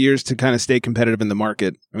done over the years to kind of stay competitive in the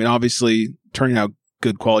market? I mean, obviously turning out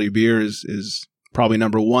good quality beer is probably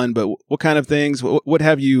number one, but what kind of things, what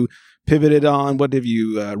have you pivoted on? What have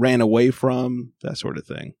you ran away from? That sort of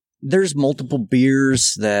thing. There's multiple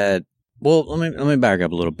beers that, well, let me back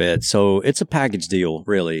up a little bit. So it's a package deal,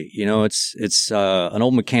 really. You know, it's an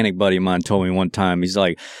old mechanic buddy of mine told me one time, he's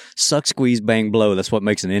like, suck, squeeze, bang, blow. That's what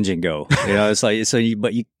makes an engine go. You know, it's like,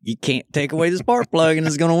 but you can't take away the spark plug and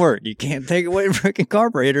it's going to work. You can't take away the freaking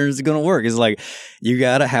carburetor and it's going to work. It's like, you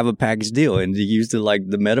got to have a package deal. And to use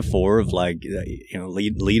the metaphor of like, you know,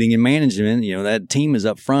 leading and management, you know, that team is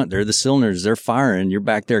up front. They're the cylinders. They're firing. You're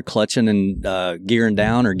back there clutching and gearing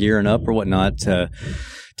down or gearing up or whatnot to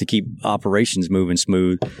keep operations moving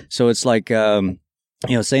smooth. So it's like, you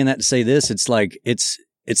know, saying that to say this, it's like, it's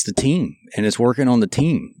the team and it's working on the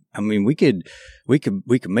team. I mean, we could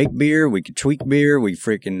make beer, we could tweak beer, we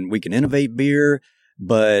can innovate beer,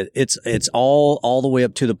 but it's all the way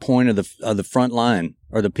up to the point of the front line,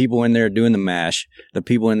 or the people in there doing the mash, the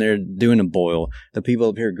people in there doing the boil, the people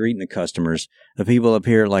up here greeting the customers, the people up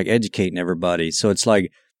here like educating everybody. So it's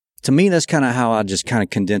like, to me, that's kind of how I just kind of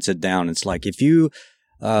condense it down. It's like, if you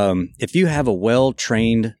have a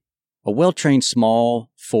well-trained small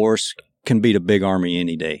force can beat a big army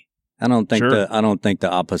any day. I don't think the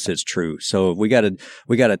opposite's true. So we got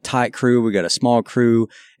a tight crew, we got a small crew,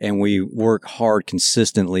 and we work hard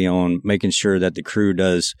consistently on making sure that the crew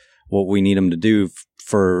does what we need them to do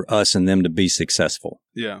for us and them to be successful.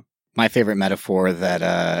 Yeah. My favorite metaphor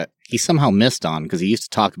that he somehow missed on, because he used to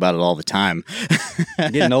talk about it all the time.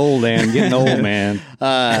 Getting old, man.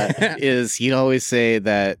 Is he'd always say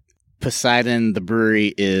that Poseidon, the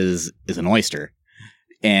brewery, is an oyster.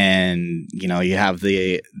 And, you know, you have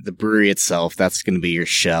the brewery itself, that's going to be your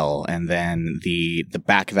shell. And then the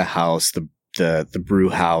back of the house, the brew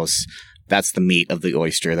house, that's the meat of the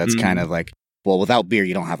oyster. That's kind of like, well, without beer,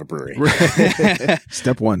 you don't have a brewery.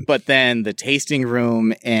 Step one. But then the tasting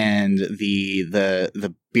room and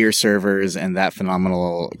the beer servers and that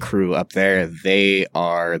phenomenal crew up there, they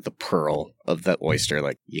are the pearl of the oyster.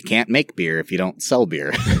 Like, you can't make beer if you don't sell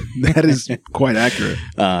beer. That is quite accurate.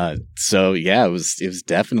 So yeah, it was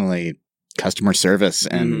definitely customer service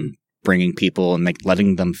and bringing people and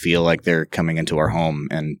letting them feel like they're coming into our home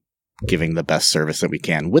and giving the best service that we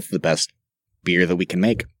can with the best beer that we can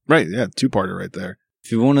make. Right. Yeah. Two-parter right there.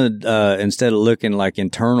 If you want to, instead of looking like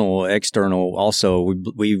internal, external, also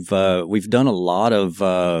we've done a lot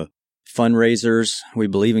of fundraisers. We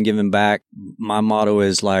believe in giving back. My motto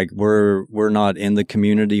is like, we're not in the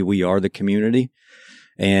community, we are the community.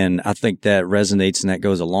 And I think that resonates, and that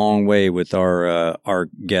goes a long way with our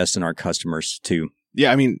guests and our customers too.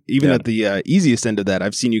 Yeah, I mean, even at the easiest end of that,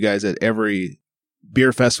 I've seen you guys at every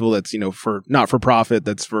beer festival that's, you know, for not for profit,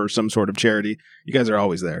 that's for some sort of charity. You guys are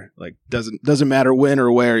always there. Like, doesn't matter when or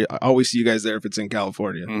where. I always see you guys there if it's in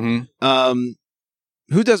California.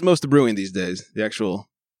 Who does most of the brewing these days? The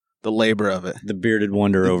labor of it. The bearded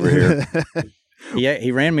wonder over here. Yeah,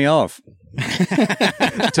 he ran me off.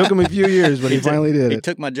 Took him a few years, but he finally did it. He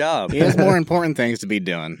took my job. He has more important things to be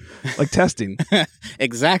doing. Like testing.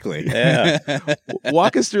 Exactly. Yeah.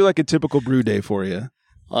 Walk us through like a typical brew day for you.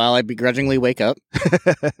 Well, I begrudgingly wake up.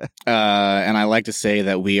 And I like to say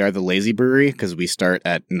that we are the lazy brewery because we start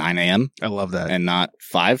at 9 a.m. I love that. And not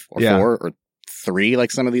 5 or 4 or 3 like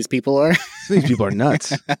some of these people are. These people are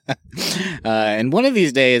nuts. And one of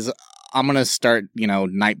these days, I'm going to start,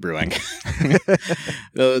 night brewing.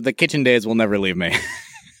 The kitchen days will never leave me.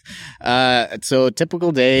 So a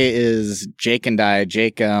typical day is Jake and I.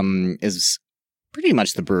 Jake is pretty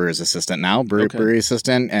much the brewer's assistant now, brewery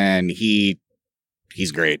assistant, and he's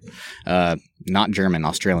great. Not German,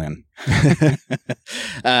 Australian.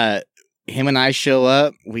 Him and I show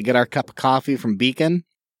up. We get our cup of coffee from Beacon.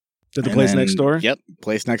 To the place next door? Yep,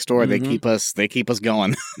 place next door. Mm-hmm. They keep us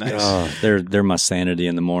going. Nice. Oh, they're my sanity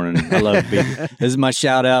in the morning. I love Beacon. This is my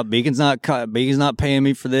shout out. Beacon's not paying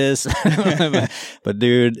me for this. But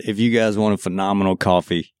dude, if you guys want a phenomenal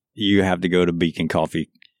coffee, you have to go to Beacon Coffee.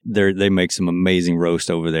 They make some amazing roast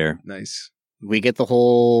over there. Nice. We get the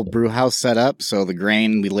whole brew house set up. So the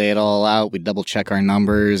grain, we lay it all out. We double check our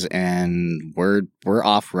numbers, and we're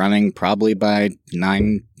off running probably by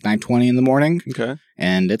 9:20 in the morning. Okay.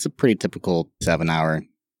 And it's a pretty typical 7-hour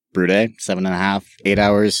brew day, 7.5, 8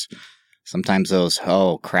 hours. Sometimes those,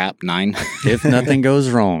 9. If nothing goes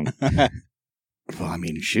wrong. Well, I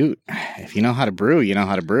mean, shoot. If you know how to brew, you know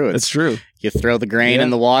how to brew. That's true. You throw the grain in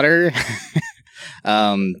the water.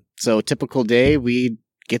 So typical day, we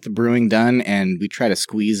get the brewing done, and we try to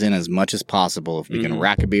squeeze in as much as possible. If we can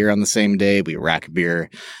rack a beer on the same day, we rack a beer.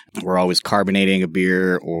 We're always carbonating a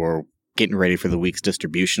beer or getting ready for the week's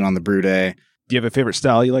distribution on the brew day. Do you have a favorite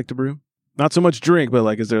style you like to brew? Not so much drink, but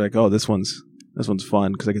like, is there like, oh, this one's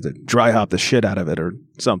fun because I get to dry hop the shit out of it or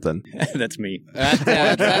something? That's me.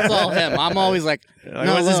 That's all him. I'm always like, what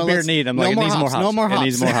does this beer need? I'm like, it needs more hops. No more hops. It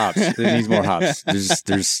needs more hops. It needs more hops.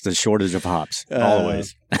 There's the shortage of hops,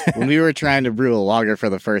 always. When we were trying to brew a lager for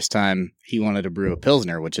the first time, he wanted to brew a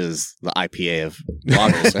Pilsner, which is the IPA of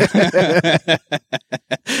lagers.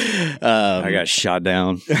 I got shot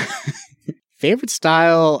down. Favorite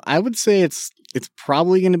style, I would say it's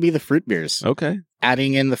probably going to be the fruit beers. Okay.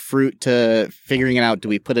 Adding in the fruit to figuring it out. Do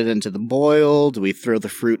we put it into the boil? Do we throw the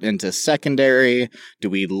fruit into secondary?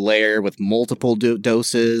 Do we layer with multiple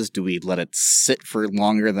doses? Do we let it sit for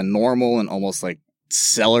longer than normal and almost like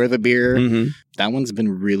cellar the beer? Mm-hmm. That one's been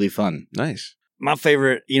really fun. Nice. My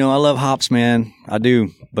favorite, I love hops, man. I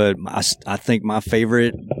do. But I think my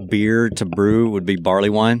favorite beer to brew would be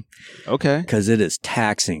barley wine. Okay. Because it is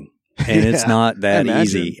taxing. And it's not that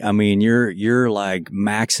easy. I mean, you're like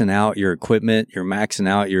maxing out your equipment. You're maxing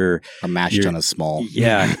out your mash tun is small.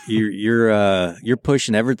 Yeah, you're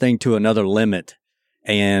pushing everything to another limit,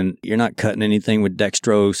 and you're not cutting anything with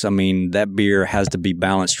dextrose. I mean, that beer has to be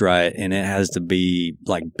balanced right, and it has to be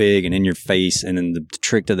like big and in your face. And then the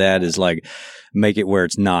trick to that is like make it where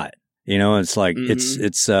it's not. It's like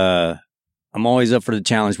it's. I'm always up for the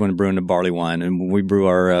challenge when brewing the barley wine. And when we brew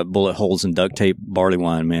our bullet holes and duct tape barley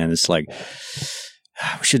wine, man, it's like,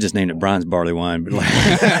 we should just name it Brian's barley wine. But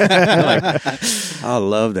I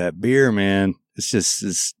love that beer, man.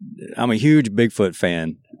 I'm a huge Bigfoot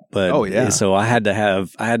fan. But so I had to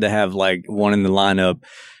have like one in the lineup,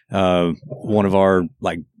 one of our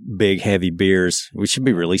like big heavy beers. We should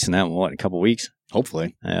be releasing that one, in a couple of weeks?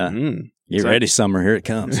 Hopefully. Yeah. Get ready, summer. Here it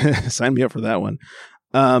comes. Sign me up for that one.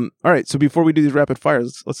 All right. So before we do these rapid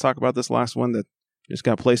fires, let's talk about this last one that just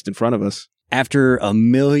got placed in front of us. After a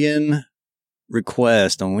million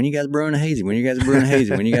requests on when you guys brewing a hazy, when you guys brewing a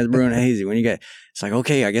hazy, when you guys brewing a hazy, it's like,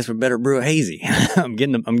 okay, I guess we better brew a hazy. I'm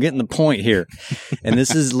getting the point here. And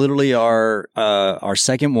this is literally our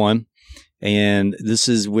second one. And this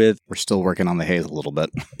is we're still working on the haze a little bit.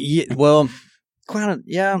 Yeah, well, I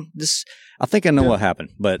think I know what happened,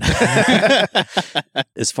 but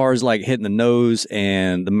as far as like hitting the nose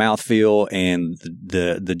and the mouthfeel and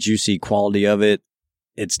the juicy quality of it,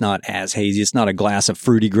 it's not as hazy. It's not a glass of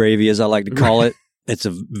fruity gravy, as I like to call it. It's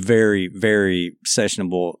a very, very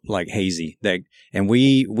sessionable, like hazy. And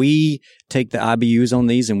we take the IBUs on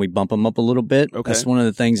these and we bump them up a little bit. Okay. That's one of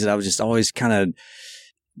the things that I was just always kind of,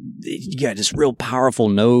 you got this real powerful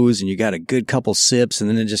nose and you got a good couple sips and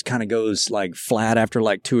then it just kind of goes like flat after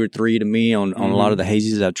like 2 or 3 to me on a lot of the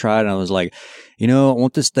hazies I've tried. And I was like, I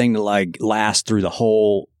want this thing to like last through the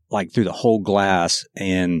whole glass.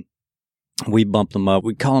 And we bump them up.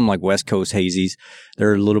 We call them like West Coast hazies.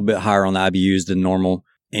 They're a little bit higher on the IBUs than normal.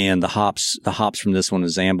 And the hops from this one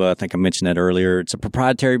is Zamba. I think I mentioned that earlier. It's a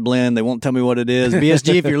proprietary blend. They won't tell me what it is.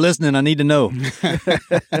 BSG, if you're listening, I need to know.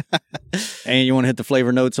 And you want to hit the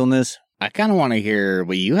flavor notes on this? I kind of want to hear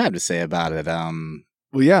what you have to say about it.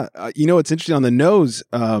 Well, yeah. It's interesting on the nose.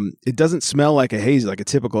 It doesn't smell like a hazy, like a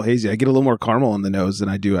typical hazy. I get a little more caramel on the nose than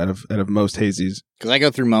I do out of most hazies. Because I go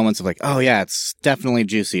through moments of like, oh yeah, it's definitely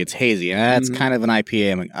juicy. It's hazy. It's kind of an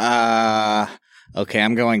IPA. I'm like, okay,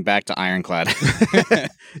 I'm going back to Ironclad.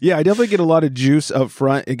 Yeah, I definitely get a lot of juice up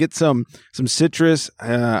front. It gets some citrus.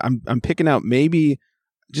 I'm picking out maybe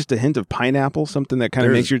just a hint of pineapple, something that kind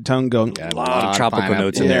of makes your tongue go. Yeah, a lot of tropical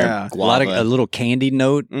notes in there. A little candy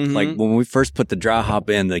note. Mm-hmm. Like when we first put the dry hop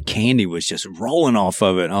in, the candy was just rolling off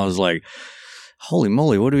of it. And I was like, holy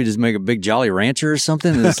moly, what do we just make a big Jolly Rancher or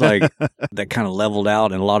something? And it's like that kind of leveled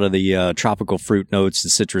out, and a lot of the tropical fruit notes, the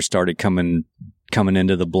citrus started coming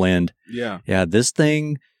into the blend. Yeah. This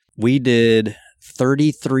thing, we did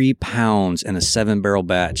 33 pounds in a 7-barrel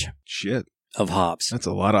batch. Shit. Of hops. That's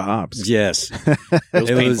a lot of hops. Yes. It was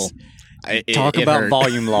painful. Talk about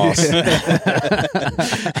volume loss.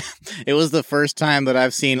 It was the first time that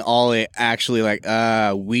I've seen Ollie actually like,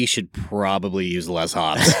 we should probably use less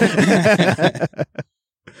hops.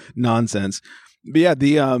 Nonsense. But yeah,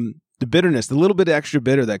 the the bitterness, the little bit of extra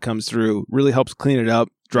bitter that comes through really helps clean it up,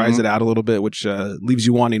 dries it out a little bit, which leaves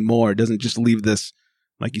you wanting more. It doesn't just leave this,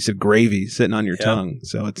 like you said, gravy sitting on your tongue.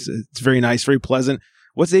 So it's very nice, very pleasant.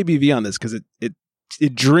 What's ABV on this? Because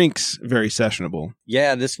it drinks very sessionable.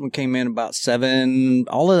 Yeah, this one came in about 7.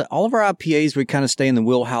 All of our IPAs, we kind of stay in the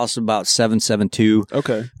wheelhouse about 7.72.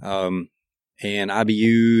 Okay. And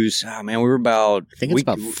IBUs, we were about... I think it's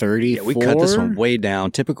about 34. Yeah, we cut this one way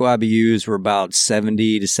down. Typical IBUs were about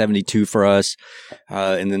 70 to 72 for us.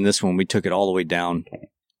 And then this one, we took it all the way down.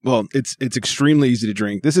 Well, it's extremely easy to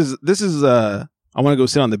drink. This is I want to go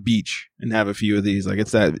sit on the beach and have a few of these. Like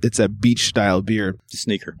it's that beach style beer.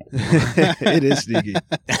 Sneaker. It is sneaky.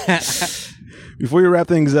 Before you wrap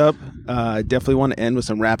things up, I definitely want to end with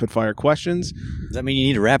some rapid fire questions. Does that mean you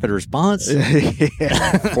need a rapid response?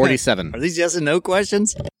 Yeah. 47. Are these yes and no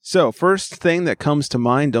questions? So, first thing that comes to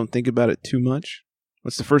mind, don't think about it too much.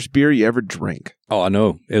 What's the first beer you ever drank? Oh, I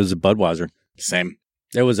know. It was a Budweiser. Same.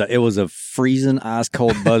 It was a freezing ice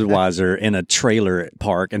cold Budweiser in a trailer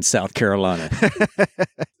park in South Carolina.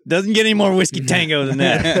 Doesn't get any more whiskey tango than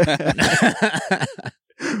that.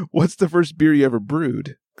 What's the first beer you ever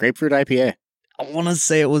brewed? Grapefruit IPA. I want to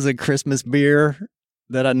say it was a Christmas beer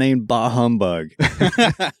that I named Bah Humbug.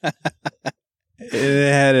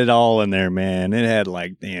 It had it all in there, man. It had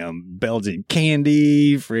like Belgian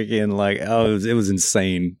candy, freaking it was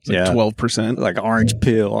insane. It's like 12%, like orange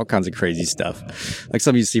peel, all kinds of crazy stuff, like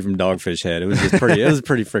some you see from Dogfish Head. It was just pretty. It was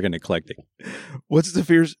pretty freaking eclectic. What's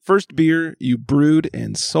the first beer you brewed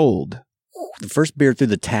and sold? The first beer through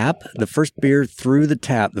the tap, the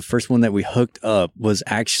first one that we hooked up was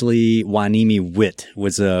actually Wainimi Wit,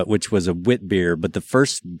 which was a wit beer. But the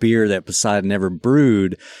first beer that Poseidon ever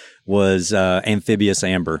brewed was Amphibious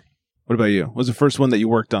Amber. What about you? What was the first one that you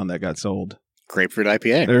worked on that got sold? Grapefruit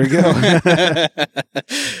IPA. There you go.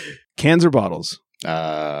 Cans or bottles?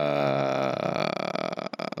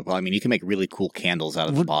 Well, I mean, you can make really cool candles out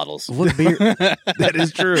of the bottles. What beer? That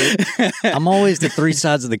is true. I'm always the three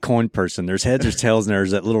sides of the coin person. There's heads, there's tails, and there's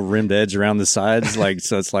that little rimmed edge around the sides.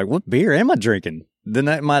 So it's like, what beer am I drinking? Then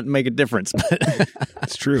that might make a difference.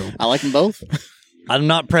 It's true. I like them both. I'm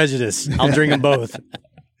not prejudiced. I'll drink them both.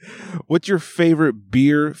 What's your favorite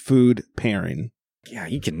beer food pairing? Yeah,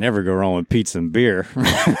 you can never go wrong with pizza and beer.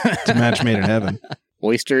 It's a match made in heaven.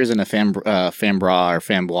 Oysters and a fambra or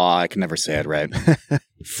fambois. I can never say it right.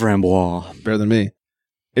 Framboise. Better than me.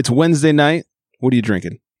 It's Wednesday night. What are you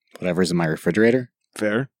drinking? Whatever's in my refrigerator.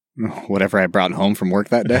 Fair. Whatever I brought home from work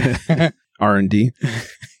that day. R&D.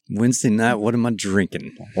 Wednesday night, what am I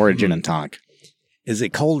drinking? Or a gin and tonic. Is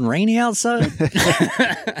it cold and rainy outside?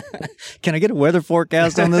 Can I get a weather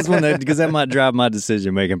forecast on this one? Because that might drive my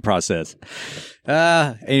decision-making process.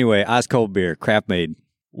 Anyway, ice cold beer, craft made.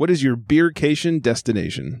 What is your beercation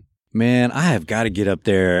destination? Man, I have got to get up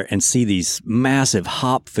there and see these massive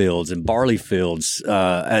hop fields and barley fields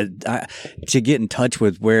to get in touch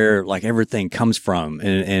with where like everything comes from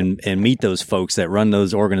and meet those folks that run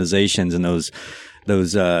those organizations and those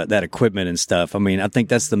that equipment and stuff. I mean, I think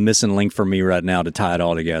that's the missing link for me right now to tie it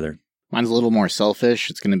all together. Mine's a little more selfish.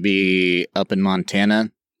 It's going to be up in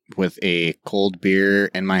Montana with a cold beer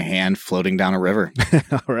in my hand floating down a river.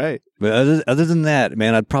 All right. But other than that,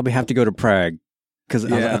 man, I'd probably have to go to Prague. Because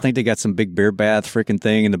I think they got some big beer bath freaking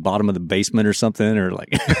thing in the bottom of the basement or something, or like.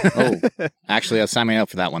 Oh, actually, sign me up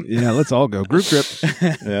for that one. Yeah, let's all go. Group trip.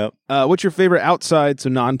 Yep. What's your favorite outside, so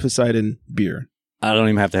non-Poseidon beer? I don't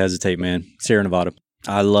even have to hesitate, man. Sierra Nevada.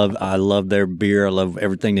 I love their beer. I love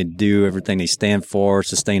everything they do, everything they stand for,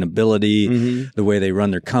 sustainability, the way they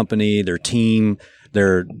run their company, their team,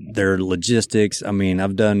 their logistics. I mean,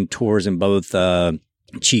 I've done tours in both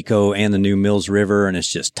Chico and the New Mills River, and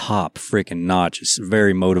it's just top freaking notch. It's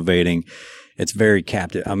very motivating. It's very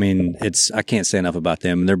captive. I mean, I can't say enough about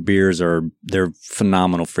them. Their beers they're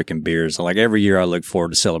phenomenal freaking beers. Like every year I look forward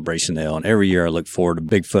to Celebration Ale, and every year I look forward to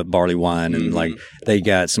Bigfoot Barley Wine, and like they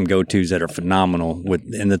got some go-tos that are phenomenal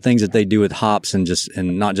and the things that they do with hops and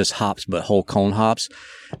not just hops, but whole cone hops.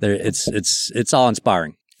 It's all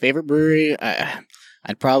inspiring. Favorite brewery?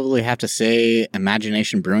 I'd probably have to say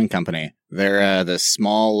Imagination Brewing Company. They're the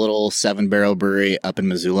small little 7-barrel brewery up in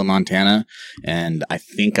Missoula, Montana, and I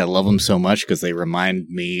think I love them so much because they remind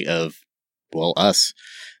me of, well, us.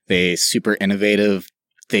 They super innovative.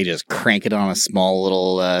 They just crank it on a small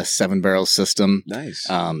little 7-barrel system. Nice.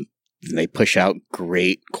 They push out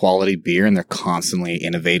great quality beer, and they're constantly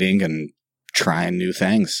innovating and trying new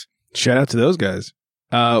things. Shout out to those guys.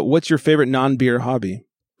 What's your favorite non-beer hobby?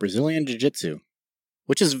 Brazilian Jiu-Jitsu,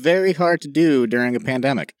 which is very hard to do during a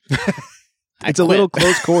pandemic. It's a little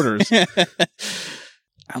close quarters.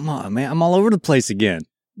 I'm all over the place again.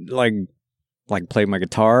 Like play my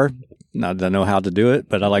guitar, Not that I know how to do it,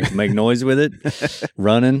 but I like to make noise with it.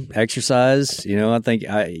 Running, exercise, I think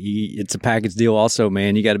it's a package deal also,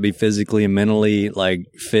 man. You got to be physically and mentally like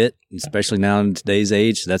fit, especially now in today's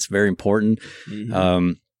age. That's very important.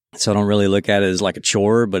 Mm-hmm. So I don't really look at it as like a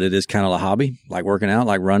chore, but it is kind of a hobby, like working out,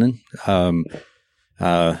 like running.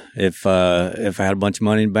 If I had a bunch of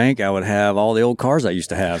money in the bank, I would have all the old cars I used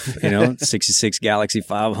to have, 66 Galaxy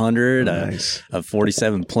 500, nice. a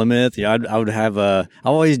 47 Plymouth. I would have I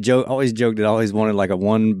always joked that I always wanted like a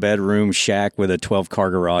 1-bedroom shack with a 12-car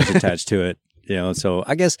garage attached to it. So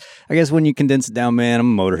I guess when you condense it down, man,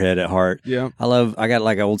 I'm a motorhead at heart. Yeah. I got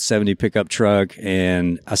like an old 70 pickup truck,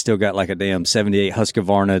 and I still got like a damn 78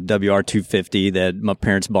 Husqvarna WR250 that my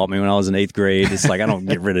parents bought me when I was in 8th grade. It's like I don't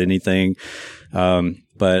get rid of anything.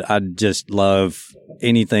 But I just love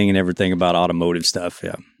anything and everything about automotive stuff.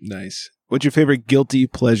 Yeah. Nice. What's your favorite guilty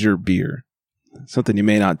pleasure beer? Something you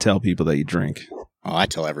may not tell people that you drink. Oh, I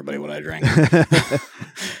tell everybody what I drink.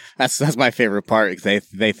 That's my favorite part.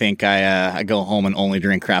 They think I go home and only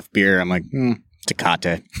drink craft beer. I'm like,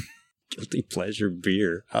 Tecate. Guilty pleasure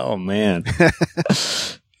beer. Oh man.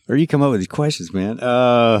 Where do you come up with these questions, man?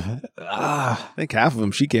 I think half of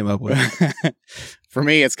them she came up with. For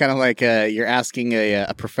me, it's kind of like you're asking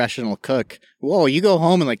a professional cook. Whoa, you go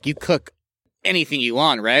home and like you cook anything you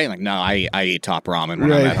want, right? Like, no, I eat top ramen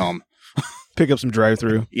when I'm at home. Pick up some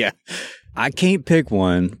drive-through. Yeah. I can't pick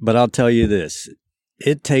one, but I'll tell you this.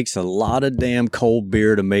 It takes a lot of damn cold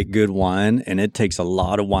beer to make good wine, and it takes a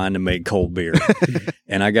lot of wine to make cold beer.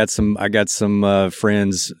 And I got some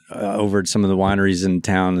friends over at some of the wineries in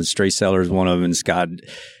town, and Stray Cellar is one of them, and Scott,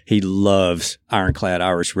 he loves Ironclad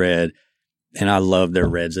Irish Red, and I love their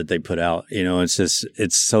reds that they put out.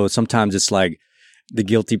 So sometimes it's like the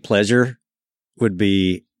guilty pleasure would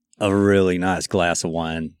be a really nice glass of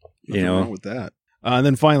wine. Nothing wrong with that. And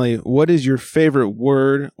then finally, what is your favorite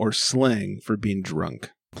word or slang for being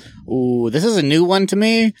drunk? Ooh, this is a new one to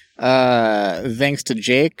me. Thanks to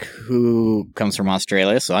Jake, who comes from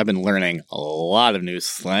Australia. So I've been learning a lot of new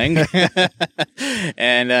slang.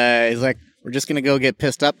 And he's like, we're just going to go get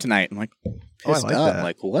pissed up tonight. I'm like, pissed up? That. I'm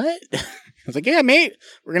like, what? I was like, yeah, mate,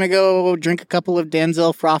 we're going to go drink a couple of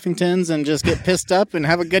Denzel Frothingtons and just get pissed up and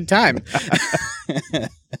have a good time.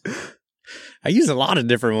 I use a lot of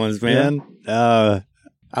different ones, man. Yeah.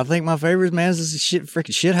 I think my favorite, man, is this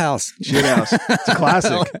freaking shit house. Shit house. It's a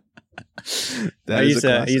classic. I used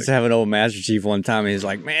to have an old Master Chief one time, and he's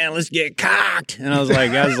like, man, let's get cocked. And I was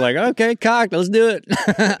like, okay, cocked, let's do it.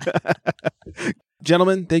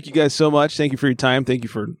 Gentlemen, thank you guys so much. Thank you for your time. Thank you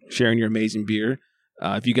for sharing your amazing beer.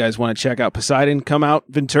 If you guys want to check out Poseidon, come out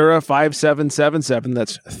Ventura 5777.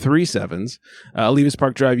 That's 3 7s. Olivas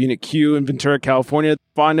Park Drive, Unit Q in Ventura, California.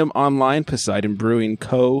 Find them online,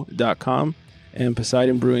 PoseidonBrewingCo.com and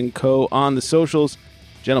Poseidon Brewing Co. on the socials.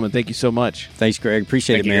 Gentlemen, thank you so much. Thanks, Greg.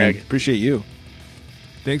 Appreciate it, man. Greg. Appreciate you.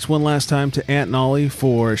 Thanks one last time to Ant and Ollie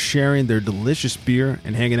for sharing their delicious beer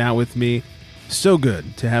and hanging out with me. So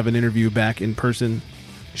good to have an interview back in person,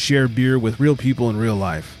 share beer with real people in real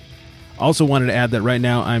life. Also wanted to add that right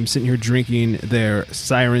now I'm sitting here drinking their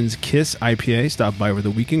Siren's Kiss IPA. Stopped by over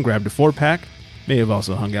the weekend, grabbed a 4-pack. May have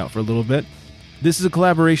also hung out for a little bit. This is a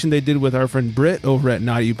collaboration they did with our friend Britt over at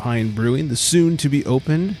Naughty Pine Brewing, the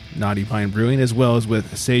soon-to-be-opened Naughty Pine Brewing, as well as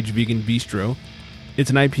with Sage Vegan Bistro.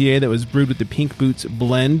 It's an IPA that was brewed with the Pink Boots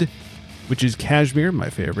blend, which is Cashmere,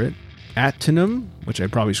 my favorite, Atinum, which I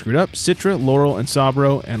probably screwed up, Citra, Laurel, and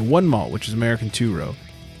Sabro, and One Malt, which is American Two-Row.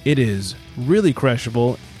 It is really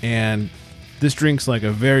crushable, and this drink's like a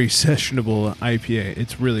very sessionable IPA.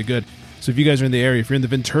 It's really good. So if you guys are in the area, if you're in the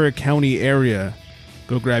Ventura County area,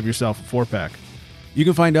 go grab yourself a 4-pack. You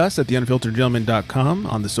can find us at theunfilteredgentleman.com,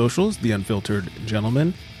 on the socials, The Unfiltered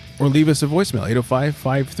Gentleman, or leave us a voicemail,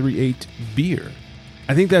 805-538-BEER.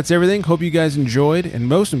 I think that's everything. Hope you guys enjoyed, and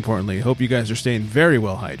most importantly, hope you guys are staying very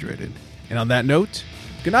well hydrated. And on that note,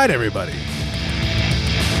 good night, everybody.